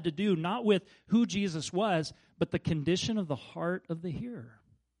all had to do not with who Jesus was, but the condition of the heart of the hearer.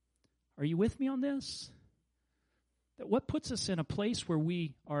 Are you with me on this? That what puts us in a place where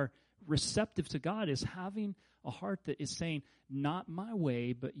we are receptive to God is having a heart that is saying, not my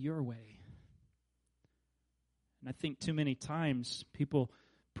way, but your way. And I think too many times people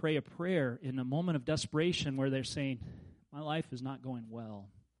pray a prayer in a moment of desperation where they're saying, my life is not going well,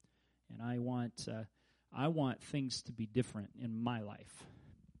 and I want things to be different in my life.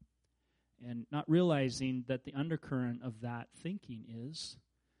 And not realizing that the undercurrent of that thinking is,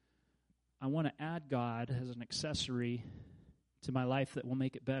 I want to add God as an accessory to my life that will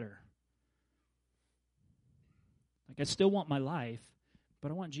make it better. Like, I still want my life,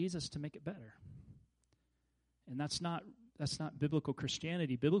 but I want Jesus to make it better. And that's not biblical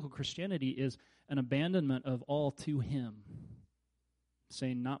Christianity. Biblical Christianity is an abandonment of all to him,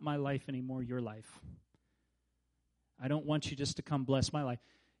 saying, not my life anymore, your life. I don't want you just to come bless my life.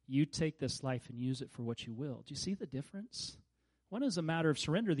 You take this life and use it for what you will. Do you see the difference? One is a matter of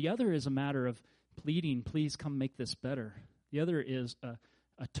surrender. The other is a matter of pleading, please come make this better. The other is a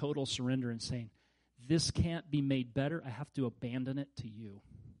total surrender and saying, this can't be made better. I have to abandon it to you.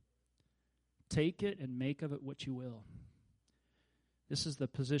 Take it and make of it what you will. This is the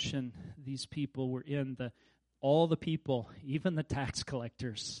position these people were in. All the people, even the tax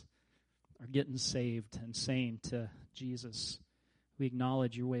collectors, are getting saved and saying to Jesus, we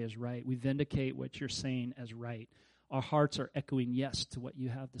acknowledge your way is right. We vindicate what you're saying as right. Our hearts are echoing yes to what you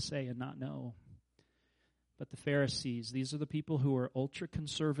have to say and not no. But the Pharisees, these are the people who are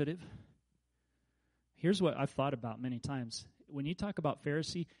ultra-conservative. Here's what I've thought about many times. When you talk about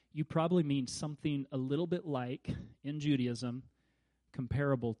Pharisee, you probably mean something a little bit like, in Judaism,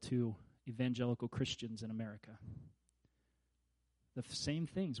 comparable to evangelical Christians in America. The same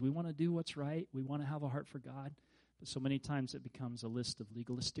things. We want to do what's right. We want to have a heart for God. But so many times it becomes a list of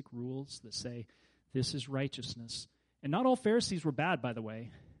legalistic rules that say, this is righteousness. And not all Pharisees were bad, by the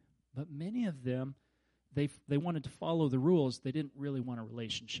way. But many of them, they wanted to follow the rules. They didn't really want a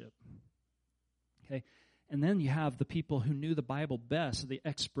relationship. Okay? And then you have the people who knew the Bible best, the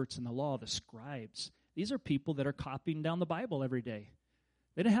experts in the law, the scribes. These are people that are copying down the Bible every day.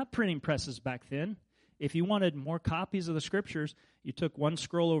 They didn't have printing presses back then. If you wanted more copies of the Scriptures, you took one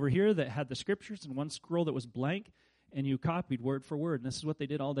scroll over here that had the Scriptures and one scroll that was blank, and you copied word for word. And this is what they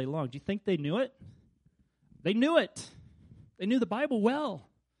did all day long. Do you think they knew it? They knew it. They knew the Bible well.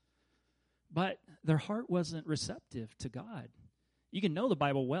 But their heart wasn't receptive to God. You can know the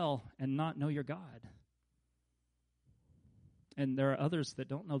Bible well and not know your God. And there are others that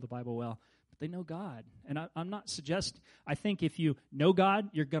don't know the Bible well, but they know God. And I'm not suggesting, I think if you know God,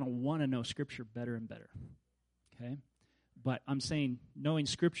 you're going to want to know Scripture better and better. Okay? But I'm saying knowing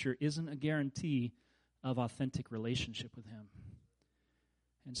Scripture isn't a guarantee of authentic relationship with Him.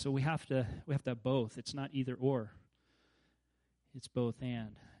 And so we have to have both. It's not either or. It's both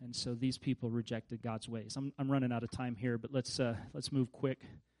and. And so these people rejected God's ways. I'm running out of time here, but let's move quick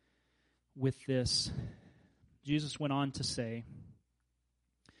with this. Jesus went on to say,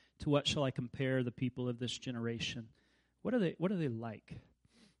 to what shall I compare the people of this generation? What are they like?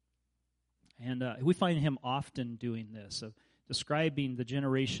 And we find him often doing this, of describing the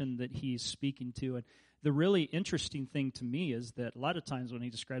generation that he's speaking to. And the really interesting thing to me is that a lot of times when he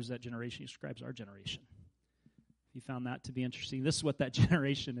describes that generation, he describes our generation. You found that to be interesting. This is what that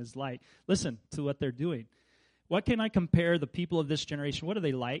generation is like. Listen to what they're doing. What can I compare the people of this generation? What are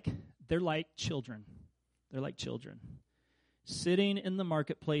they like? They're like children. They're like children. Sitting in the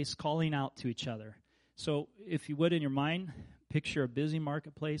marketplace, calling out to each other. So if you would, in your mind, picture a busy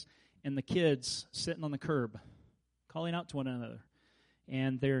marketplace and the kids sitting on the curb, calling out to one another.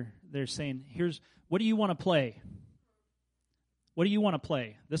 And they're saying, what do you want to play? What do you want to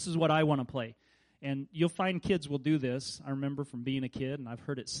play? This is what I want to play. And you'll find kids will do this. I remember from being a kid, and I've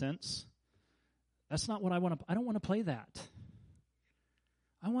heard it since. That's not what I want to. I don't want to play that.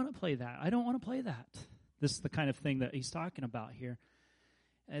 I want to play that. I don't want to play that. This is the kind of thing that he's talking about here.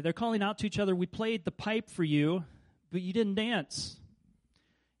 They're calling out to each other, we played the pipe for you, but you didn't dance.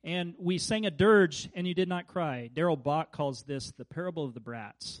 And we sang a dirge, and you did not cry. Darrell Bach calls this the parable of the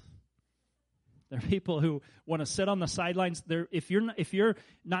brats. There are people who want to sit on the sidelines. If you're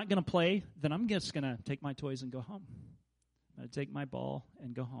not going to play, then I'm just going to take my toys and go home. I'm going to take my ball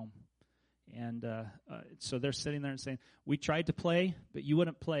and go home. And so they're sitting there and saying, we tried to play, but you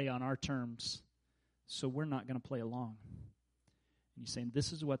wouldn't play on our terms, so we're not going to play along. And he's saying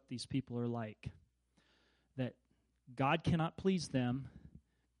this is what these people are like, that God cannot please them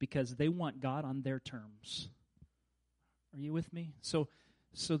because they want God on their terms. Are you with me? So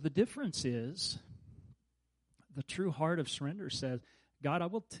the difference is the true heart of surrender says, God, I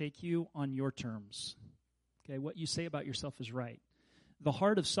will take you on your terms. Okay, what you say about yourself is right. The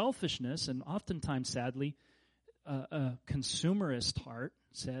heart of selfishness, and oftentimes, sadly, a consumerist heart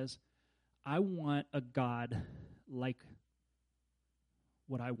says, I want a God like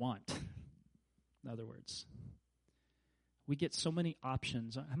what I want. In other words, we get so many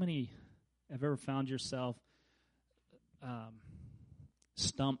options. How many have ever found yourself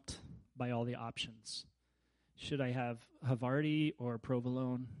stumped by all the options? Should I have Havarti or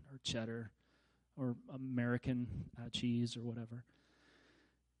provolone or cheddar or American cheese or whatever?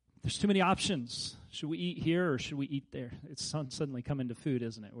 There's too many options. Should we eat here or should we eat there? It's suddenly coming to food,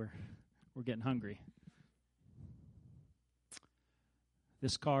 isn't it? We're getting hungry.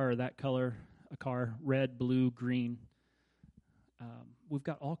 This car or that color, a car, red, blue, green. We've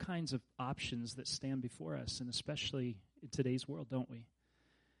got all kinds of options that stand before us, and especially in today's world, don't we?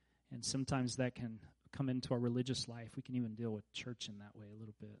 And sometimes that can come into our religious life. We can even deal with church in that way a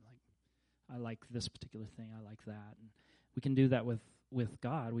little bit. Like, I like this particular thing, I like that. And we can do that with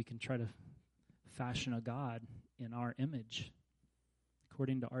God. We can try to fashion a God in our image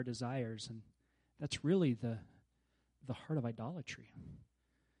according to our desires. And that's really the heart of idolatry,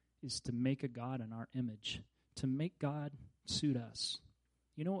 is to make a God in our image, to make God suit us.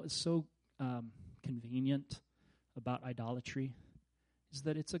 You know what is so convenient about idolatry is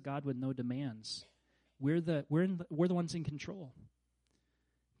that it's a God with no demands. We're the ones in control.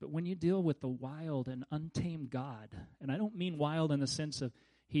 But when you deal with the wild and untamed God, and I don't mean wild in the sense of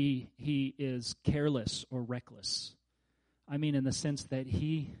he is careless or reckless. I mean in the sense that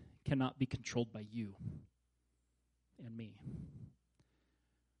he cannot be controlled by you and me.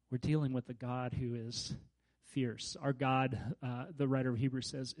 We're dealing with a God who is fierce. Our God, the writer of Hebrews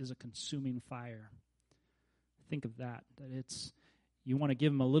says, is a consuming fire. Think of that it's, you want to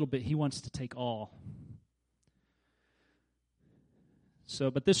give him a little bit, he wants to take all. So,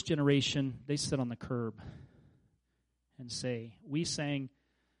 but this generation, they sit on the curb and say, we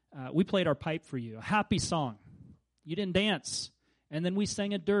played our pipe for you, a happy song. You didn't dance. And then we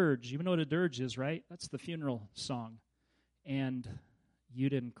sang a dirge. You know what a dirge is, right? That's the funeral song. And you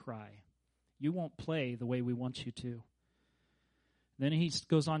didn't cry. You won't play the way we want you to. Then he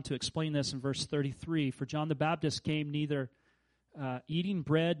goes on to explain this in verse 33. For John the Baptist came neither eating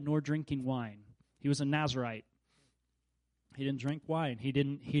bread nor drinking wine. He was a Nazirite. He didn't drink wine. He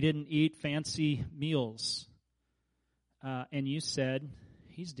didn't eat fancy meals. And you said,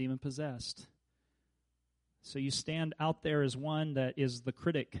 he's demon-possessed. So you stand out there as one that is the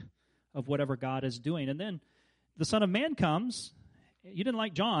critic of whatever God is doing. And then the Son of Man comes. You didn't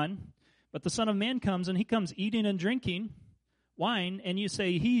like John, but the Son of Man comes, and he comes eating and drinking wine, and you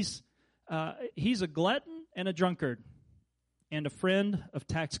say he's a glutton and a drunkard and a friend of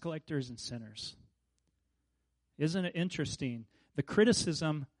tax collectors and sinners. Isn't it interesting? The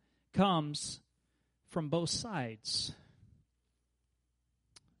criticism comes from both sides.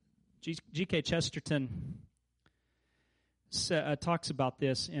 G.K. Chesterton talks about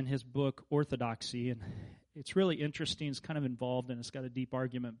this in his book Orthodoxy, and it's really interesting. It's kind of involved, and it's got a deep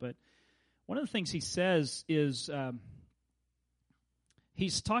argument. But one of the things he says is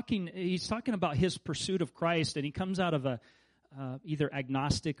he's talking about his pursuit of Christ, and he comes out of a either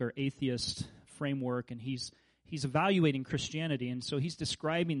agnostic or atheist framework, and he's evaluating Christianity, and so he's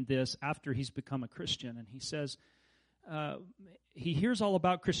describing this after he's become a Christian, and he says, he hears all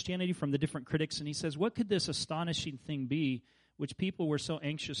about Christianity from the different critics, and he says, what could this astonishing thing be which people were so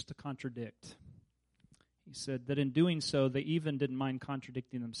anxious to contradict? He said that in doing so, they even didn't mind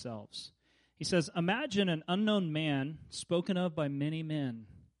contradicting themselves. He says, imagine an unknown man spoken of by many men.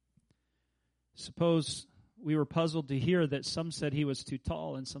 Suppose we were puzzled to hear that some said he was too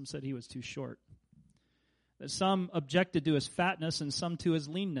tall and some said he was too short. That some objected to his fatness and some to his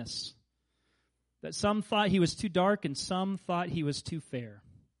leanness. That some thought he was too dark and some thought he was too fair.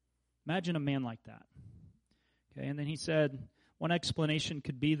 Imagine a man like that. Okay, and then he said, one explanation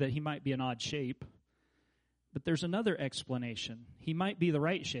could be that he might be an odd shape. But there's another explanation. He might be the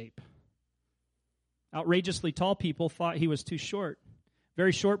right shape. Outrageously tall people thought he was too short.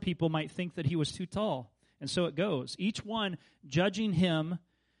 Very short people might think that he was too tall. And so it goes. Each one judging him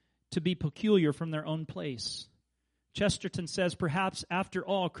to be peculiar from their own place. Chesterton says, perhaps after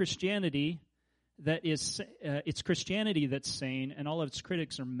all, Christianity, that is, it's Christianity that's sane, and all of its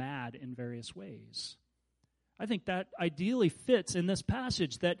critics are mad in various ways. I think that ideally fits in this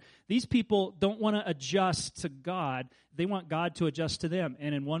passage, that these people don't want to adjust to God. They want God to adjust to them.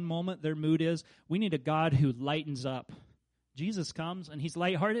 And in one moment, their mood is, we need a God who lightens up. Jesus comes, and he's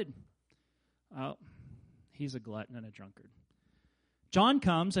lighthearted. Oh, he's a glutton and a drunkard. John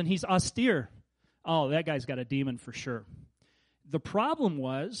comes, and he's austere. Oh, that guy's got a demon for sure. The problem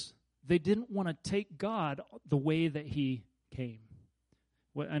was, they didn't want to take God the way that he came.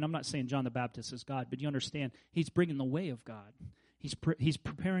 And I'm not saying John the Baptist is God, but you understand, he's bringing the way of God. He's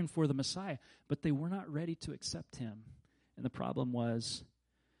preparing for the Messiah, but they were not ready to accept him. And the problem was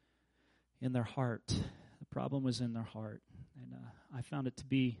in their heart. The problem was in their heart. And I found it to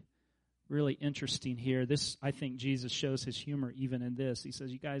be really interesting here. This, I think Jesus shows his humor even in this. He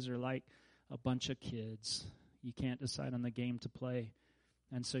says, you guys are like a bunch of kids. You can't decide on the game to play,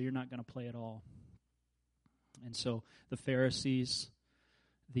 and so you're not going to play at all. And so the Pharisees,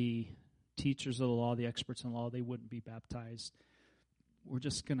 the teachers of the law, the experts in the law, they wouldn't be baptized. We're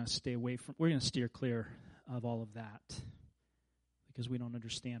just going to stay away from, we're going to steer clear of all of that because we don't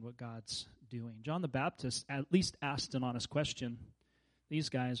understand what God's doing. John the Baptist at least asked an honest question. These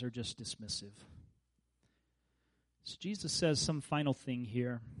guys are just dismissive. So Jesus says some final thing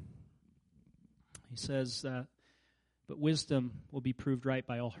here. He says, but wisdom will be proved right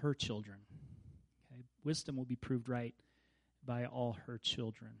by all her children. Okay? Wisdom will be proved right by all her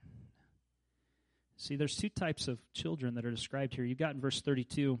children. See, there's two types of children that are described here. You've got in verse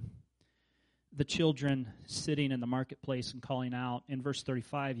 32, the children sitting in the marketplace and calling out. In verse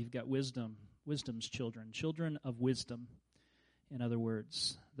 35, you've got wisdom's children, children of wisdom, in other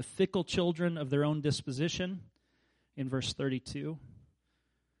words. The fickle children of their own disposition, in verse 32,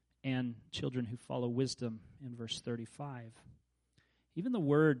 and children who follow wisdom, in verse 35. Even the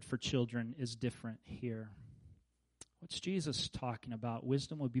word for children is different here. What's Jesus talking about?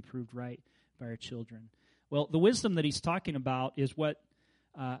 Wisdom will be proved right by our children. Well, the wisdom that he's talking about is what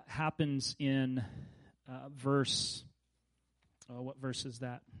happens in verse, what verse is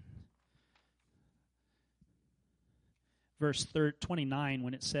that? Verse 29,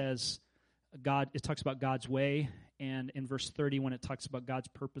 when it says God, it talks about God's way, and in verse 30, when it talks about God's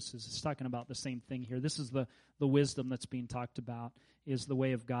purposes, it's talking about the same thing here. This is the wisdom that's being talked about, is the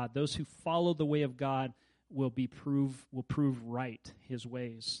way of God. Those who follow the way of God will prove right his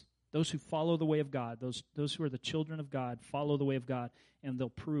ways. Those who follow the way of God, those who are the children of God, follow the way of God, and they'll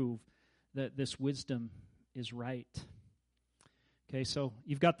prove that this wisdom is right. Okay, so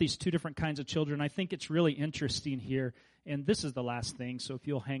you've got these two different kinds of children. I think it's really interesting here, and this is the last thing, so if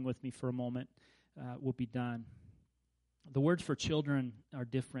you'll hang with me for a moment, we'll be done. The words for children are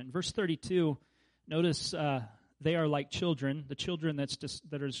different. Verse 32, notice they are like children. The children that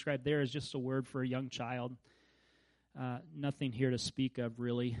are described there is just a word for a young child. Nothing here to speak of,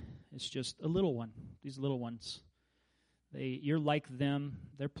 really. It's just a little one. These little ones. You're like them.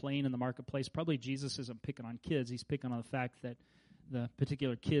 They're playing in the marketplace. Probably Jesus isn't picking on kids. He's picking on the fact that the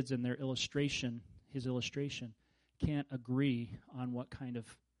particular kids in their illustration, his illustration, can't agree on what kind of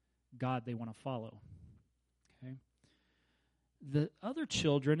God they want to follow. Okay. The other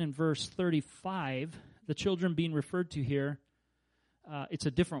children in verse 35, the children being referred to here, it's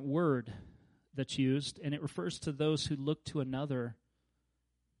a different word that's used, and it refers to those who look to another,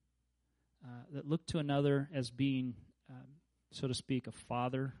 as being, so to speak, a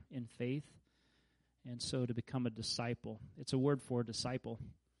father in faith, and so to become a disciple. It's a word for disciple.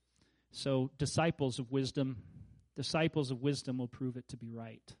 So disciples of wisdom will prove it to be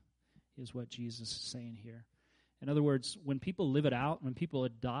right, is what Jesus is saying here. In other words, when people live it out, when people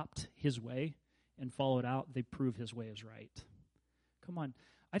adopt his way and follow it out, they prove his way is right. Come on.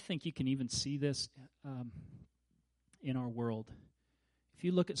 I think you can even see this in our world, if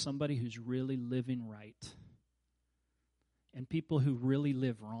you look at somebody who's really living right and people who really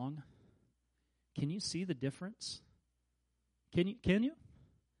live wrong, can you see the difference? Can you?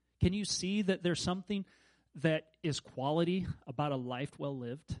 Can you see that there's something that is quality about a life well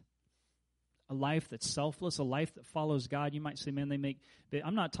lived? A life that's selfless, a life that follows God. You might say, man,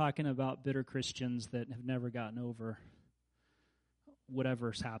 I'm not talking about bitter Christians that have never gotten over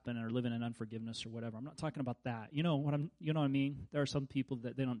whatever's happened or living in unforgiveness or whatever. I'm not talking about that. You know what I mean? There are some people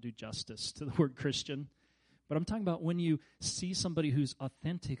that they don't do justice to the word Christian. But I'm talking about when you see somebody who's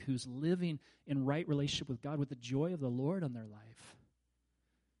authentic, who's living in right relationship with God, with the joy of the Lord on their life.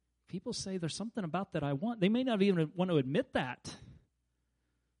 People say there's something about that I want. They may not even want to admit that.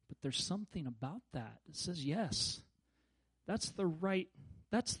 But there's something about that that says, yes, that's the right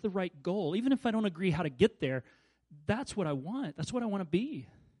goal. Even if I don't agree how to get there, that's what I want. That's what I want to be.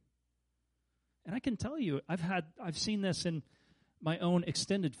 And I can tell you, I've seen this in my own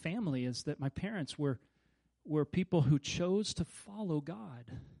extended family, is that my parents were people who chose to follow God.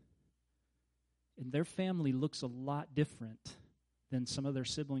 And their family looks a lot different than some of their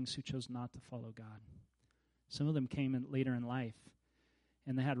siblings who chose not to follow God. Some of them came in later in life,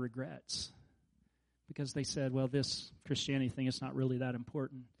 and they had regrets because they said, well, this Christianity thing is not really that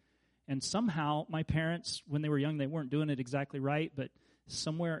important. And somehow my parents, when they were young, they weren't doing it exactly right, but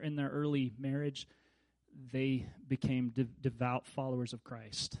somewhere in their early marriage, they became devout followers of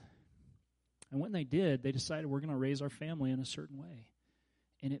Christ. And when they did, they decided we're going to raise our family in a certain way.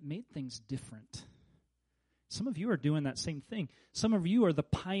 And it made things different. Some of you are doing that same thing. Some of you are the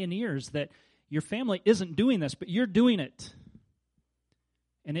pioneers that your family isn't doing this, but you're doing it.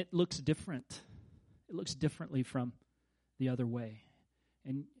 And it looks different. It looks differently from the other way.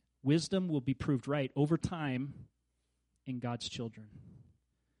 And wisdom will be proved right over time in God's children.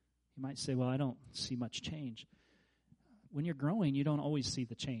 You might say, well, I don't see much change. When you're growing, you don't always see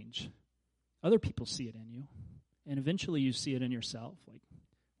the change. Other people see it in you. And eventually you see it in yourself, like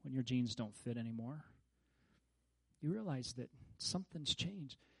when your jeans don't fit anymore. You realize that something's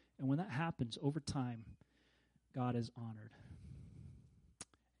changed. And when that happens over time, God is honored.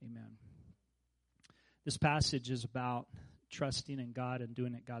 Amen. This passage is about trusting in God and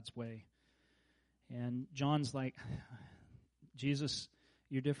doing it God's way. And John's like, Jesus,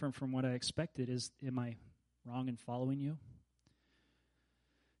 you're different from what I expected. Am I wrong in following you?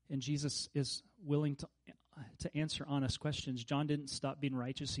 And Jesus is willing to answer honest questions. John didn't stop being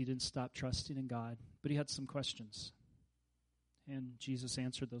righteous. He didn't stop trusting in God. But he had some questions. And Jesus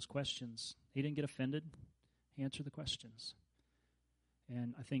answered those questions. He didn't get offended. He answered the questions.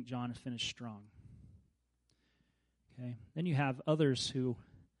 And I think John finished strong. Okay. Then you have others who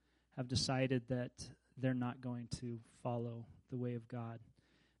have decided that they're not going to follow the way of God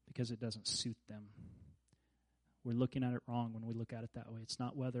because it doesn't suit them. We're looking at it wrong when we look at it that way. It's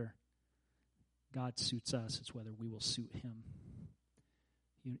not whether God suits us, it's whether we will suit him.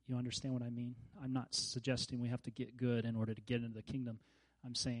 You understand what I mean? I'm not suggesting we have to get good in order to get into the kingdom.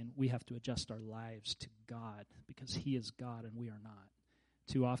 I'm saying we have to adjust our lives to God because he is God and we are not.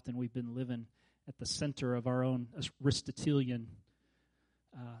 Too often we've been living at the center of our own Aristotelian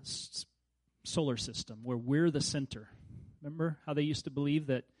solar system where we're the center. Remember how they used to believe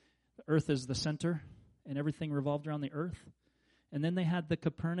that the earth is the center and everything revolved around the earth? And then they had the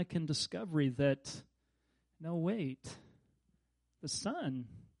Copernican discovery that, no, wait, the sun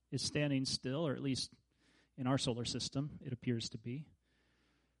is standing still, or at least in our solar system, it appears to be.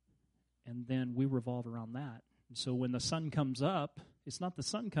 And then we revolve around that. And so when the sun comes up, it's not the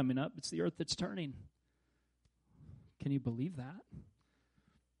sun coming up, it's the earth that's turning. Can you believe that?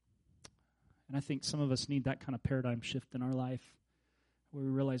 And I think some of us need that kind of paradigm shift in our life where we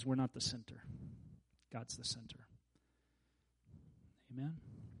realize we're not the center. God's the center. Amen?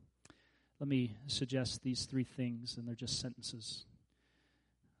 Let me suggest these three things, and they're just sentences.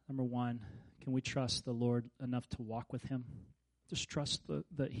 Number one, can we trust the Lord enough to walk with him? Just trust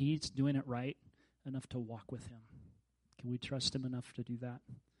that he's doing it right enough to walk with him. Can we trust him enough to do that?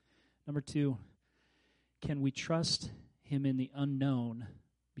 Number two, can we trust him in the unknown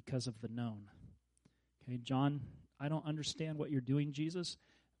because of the known? Okay, John, I don't understand what you're doing, Jesus,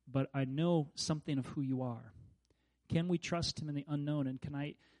 but I know something of who you are. Can we trust him in the unknown? And can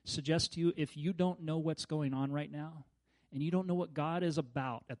I suggest to you, if you don't know what's going on right now, and you don't know what God is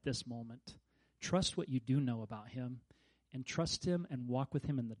about at this moment, trust what you do know about him, and trust him and walk with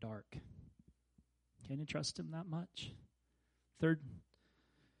him in the dark. Can you trust him that much? Third,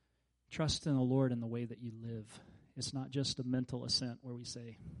 trust in the Lord in the way that you live. It's not just a mental assent where we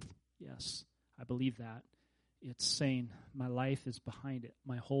say, yes, I believe that. It's saying my life is behind it.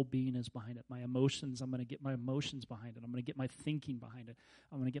 My whole being is behind it. My emotions, I'm going to get my emotions behind it. I'm going to get my thinking behind it.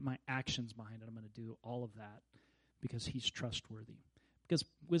 I'm going to get my actions behind it. I'm going to do all of that because he's trustworthy. Because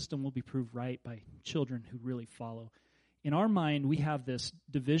wisdom will be proved right by children who really follow. In our mind, we have this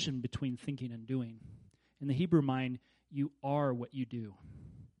division between thinking and doing. In the Hebrew mind, you are what you do.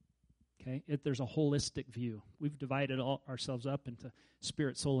 Okay? There's a holistic view. We've divided ourselves up into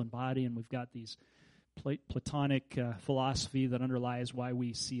spirit, soul, and body, and we've got these Platonic philosophy that underlies why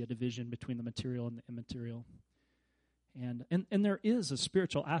we see a division between the material and the immaterial. And there is a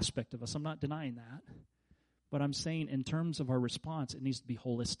spiritual aspect of us. I'm not denying that. But I'm saying in terms of our response, it needs to be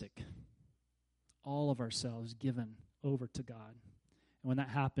holistic. All of ourselves given over to God. And when that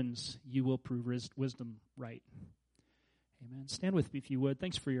happens, you will prove wisdom right. Amen. Stand with me if you would.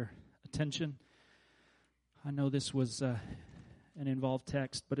 Thanks for your attention. I know this was an involved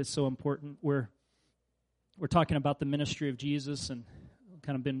text, but it's so important. We're talking about the ministry of Jesus and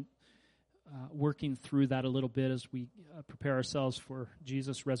kind of been working through that a little bit as we prepare ourselves for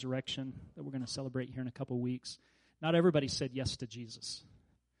Jesus' resurrection that we're going to celebrate here in a couple of weeks. Not everybody said yes to Jesus,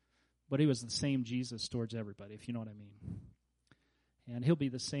 but he was the same Jesus towards everybody, if you know what I mean. And he'll be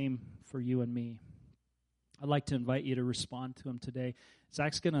the same for you and me. I'd like to invite you to respond to him today.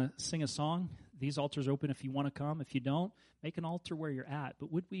 Zach's going to sing a song. These altars are open if you want to come. If you don't, make an altar where you're at.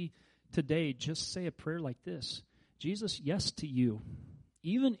 But would we today just say a prayer like this? Jesus, yes to you.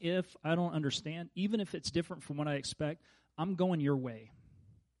 Even if I don't understand, even if it's different from what I expect, I'm going your way.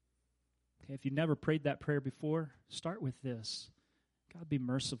 Okay, if you've never prayed that prayer before, start with this. God, be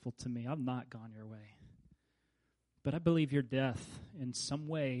merciful to me. I've not gone your way. But I believe your death in some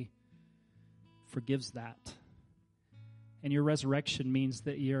way forgives that. And your resurrection means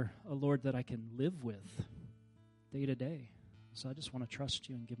that you're a Lord that I can live with day to day. So I just want to trust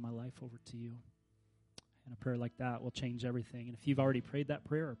you and give my life over to you. And a prayer like that will change everything. And if you've already prayed that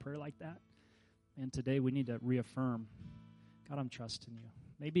prayer or a prayer like that, and today we need to reaffirm, God, I'm trusting you.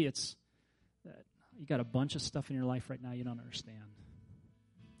 Maybe it's that you got a bunch of stuff in your life right now you don't understand.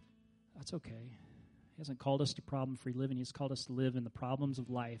 That's okay. He hasn't called us to problem-free living. He's called us to live in the problems of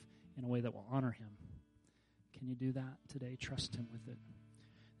life in a way that will honor him. Can you do that today? Trust him with it.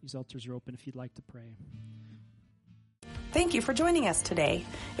 These altars are open if you'd like to pray. Thank you for joining us today.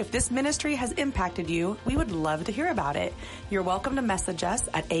 If this ministry has impacted you, we would love to hear about it. You're welcome to message us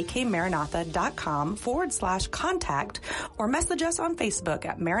at akmaranatha.com/contact or message us on Facebook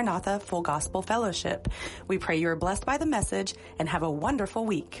at Maranatha Full Gospel Fellowship. We pray you are blessed by the message and have a wonderful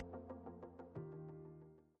week.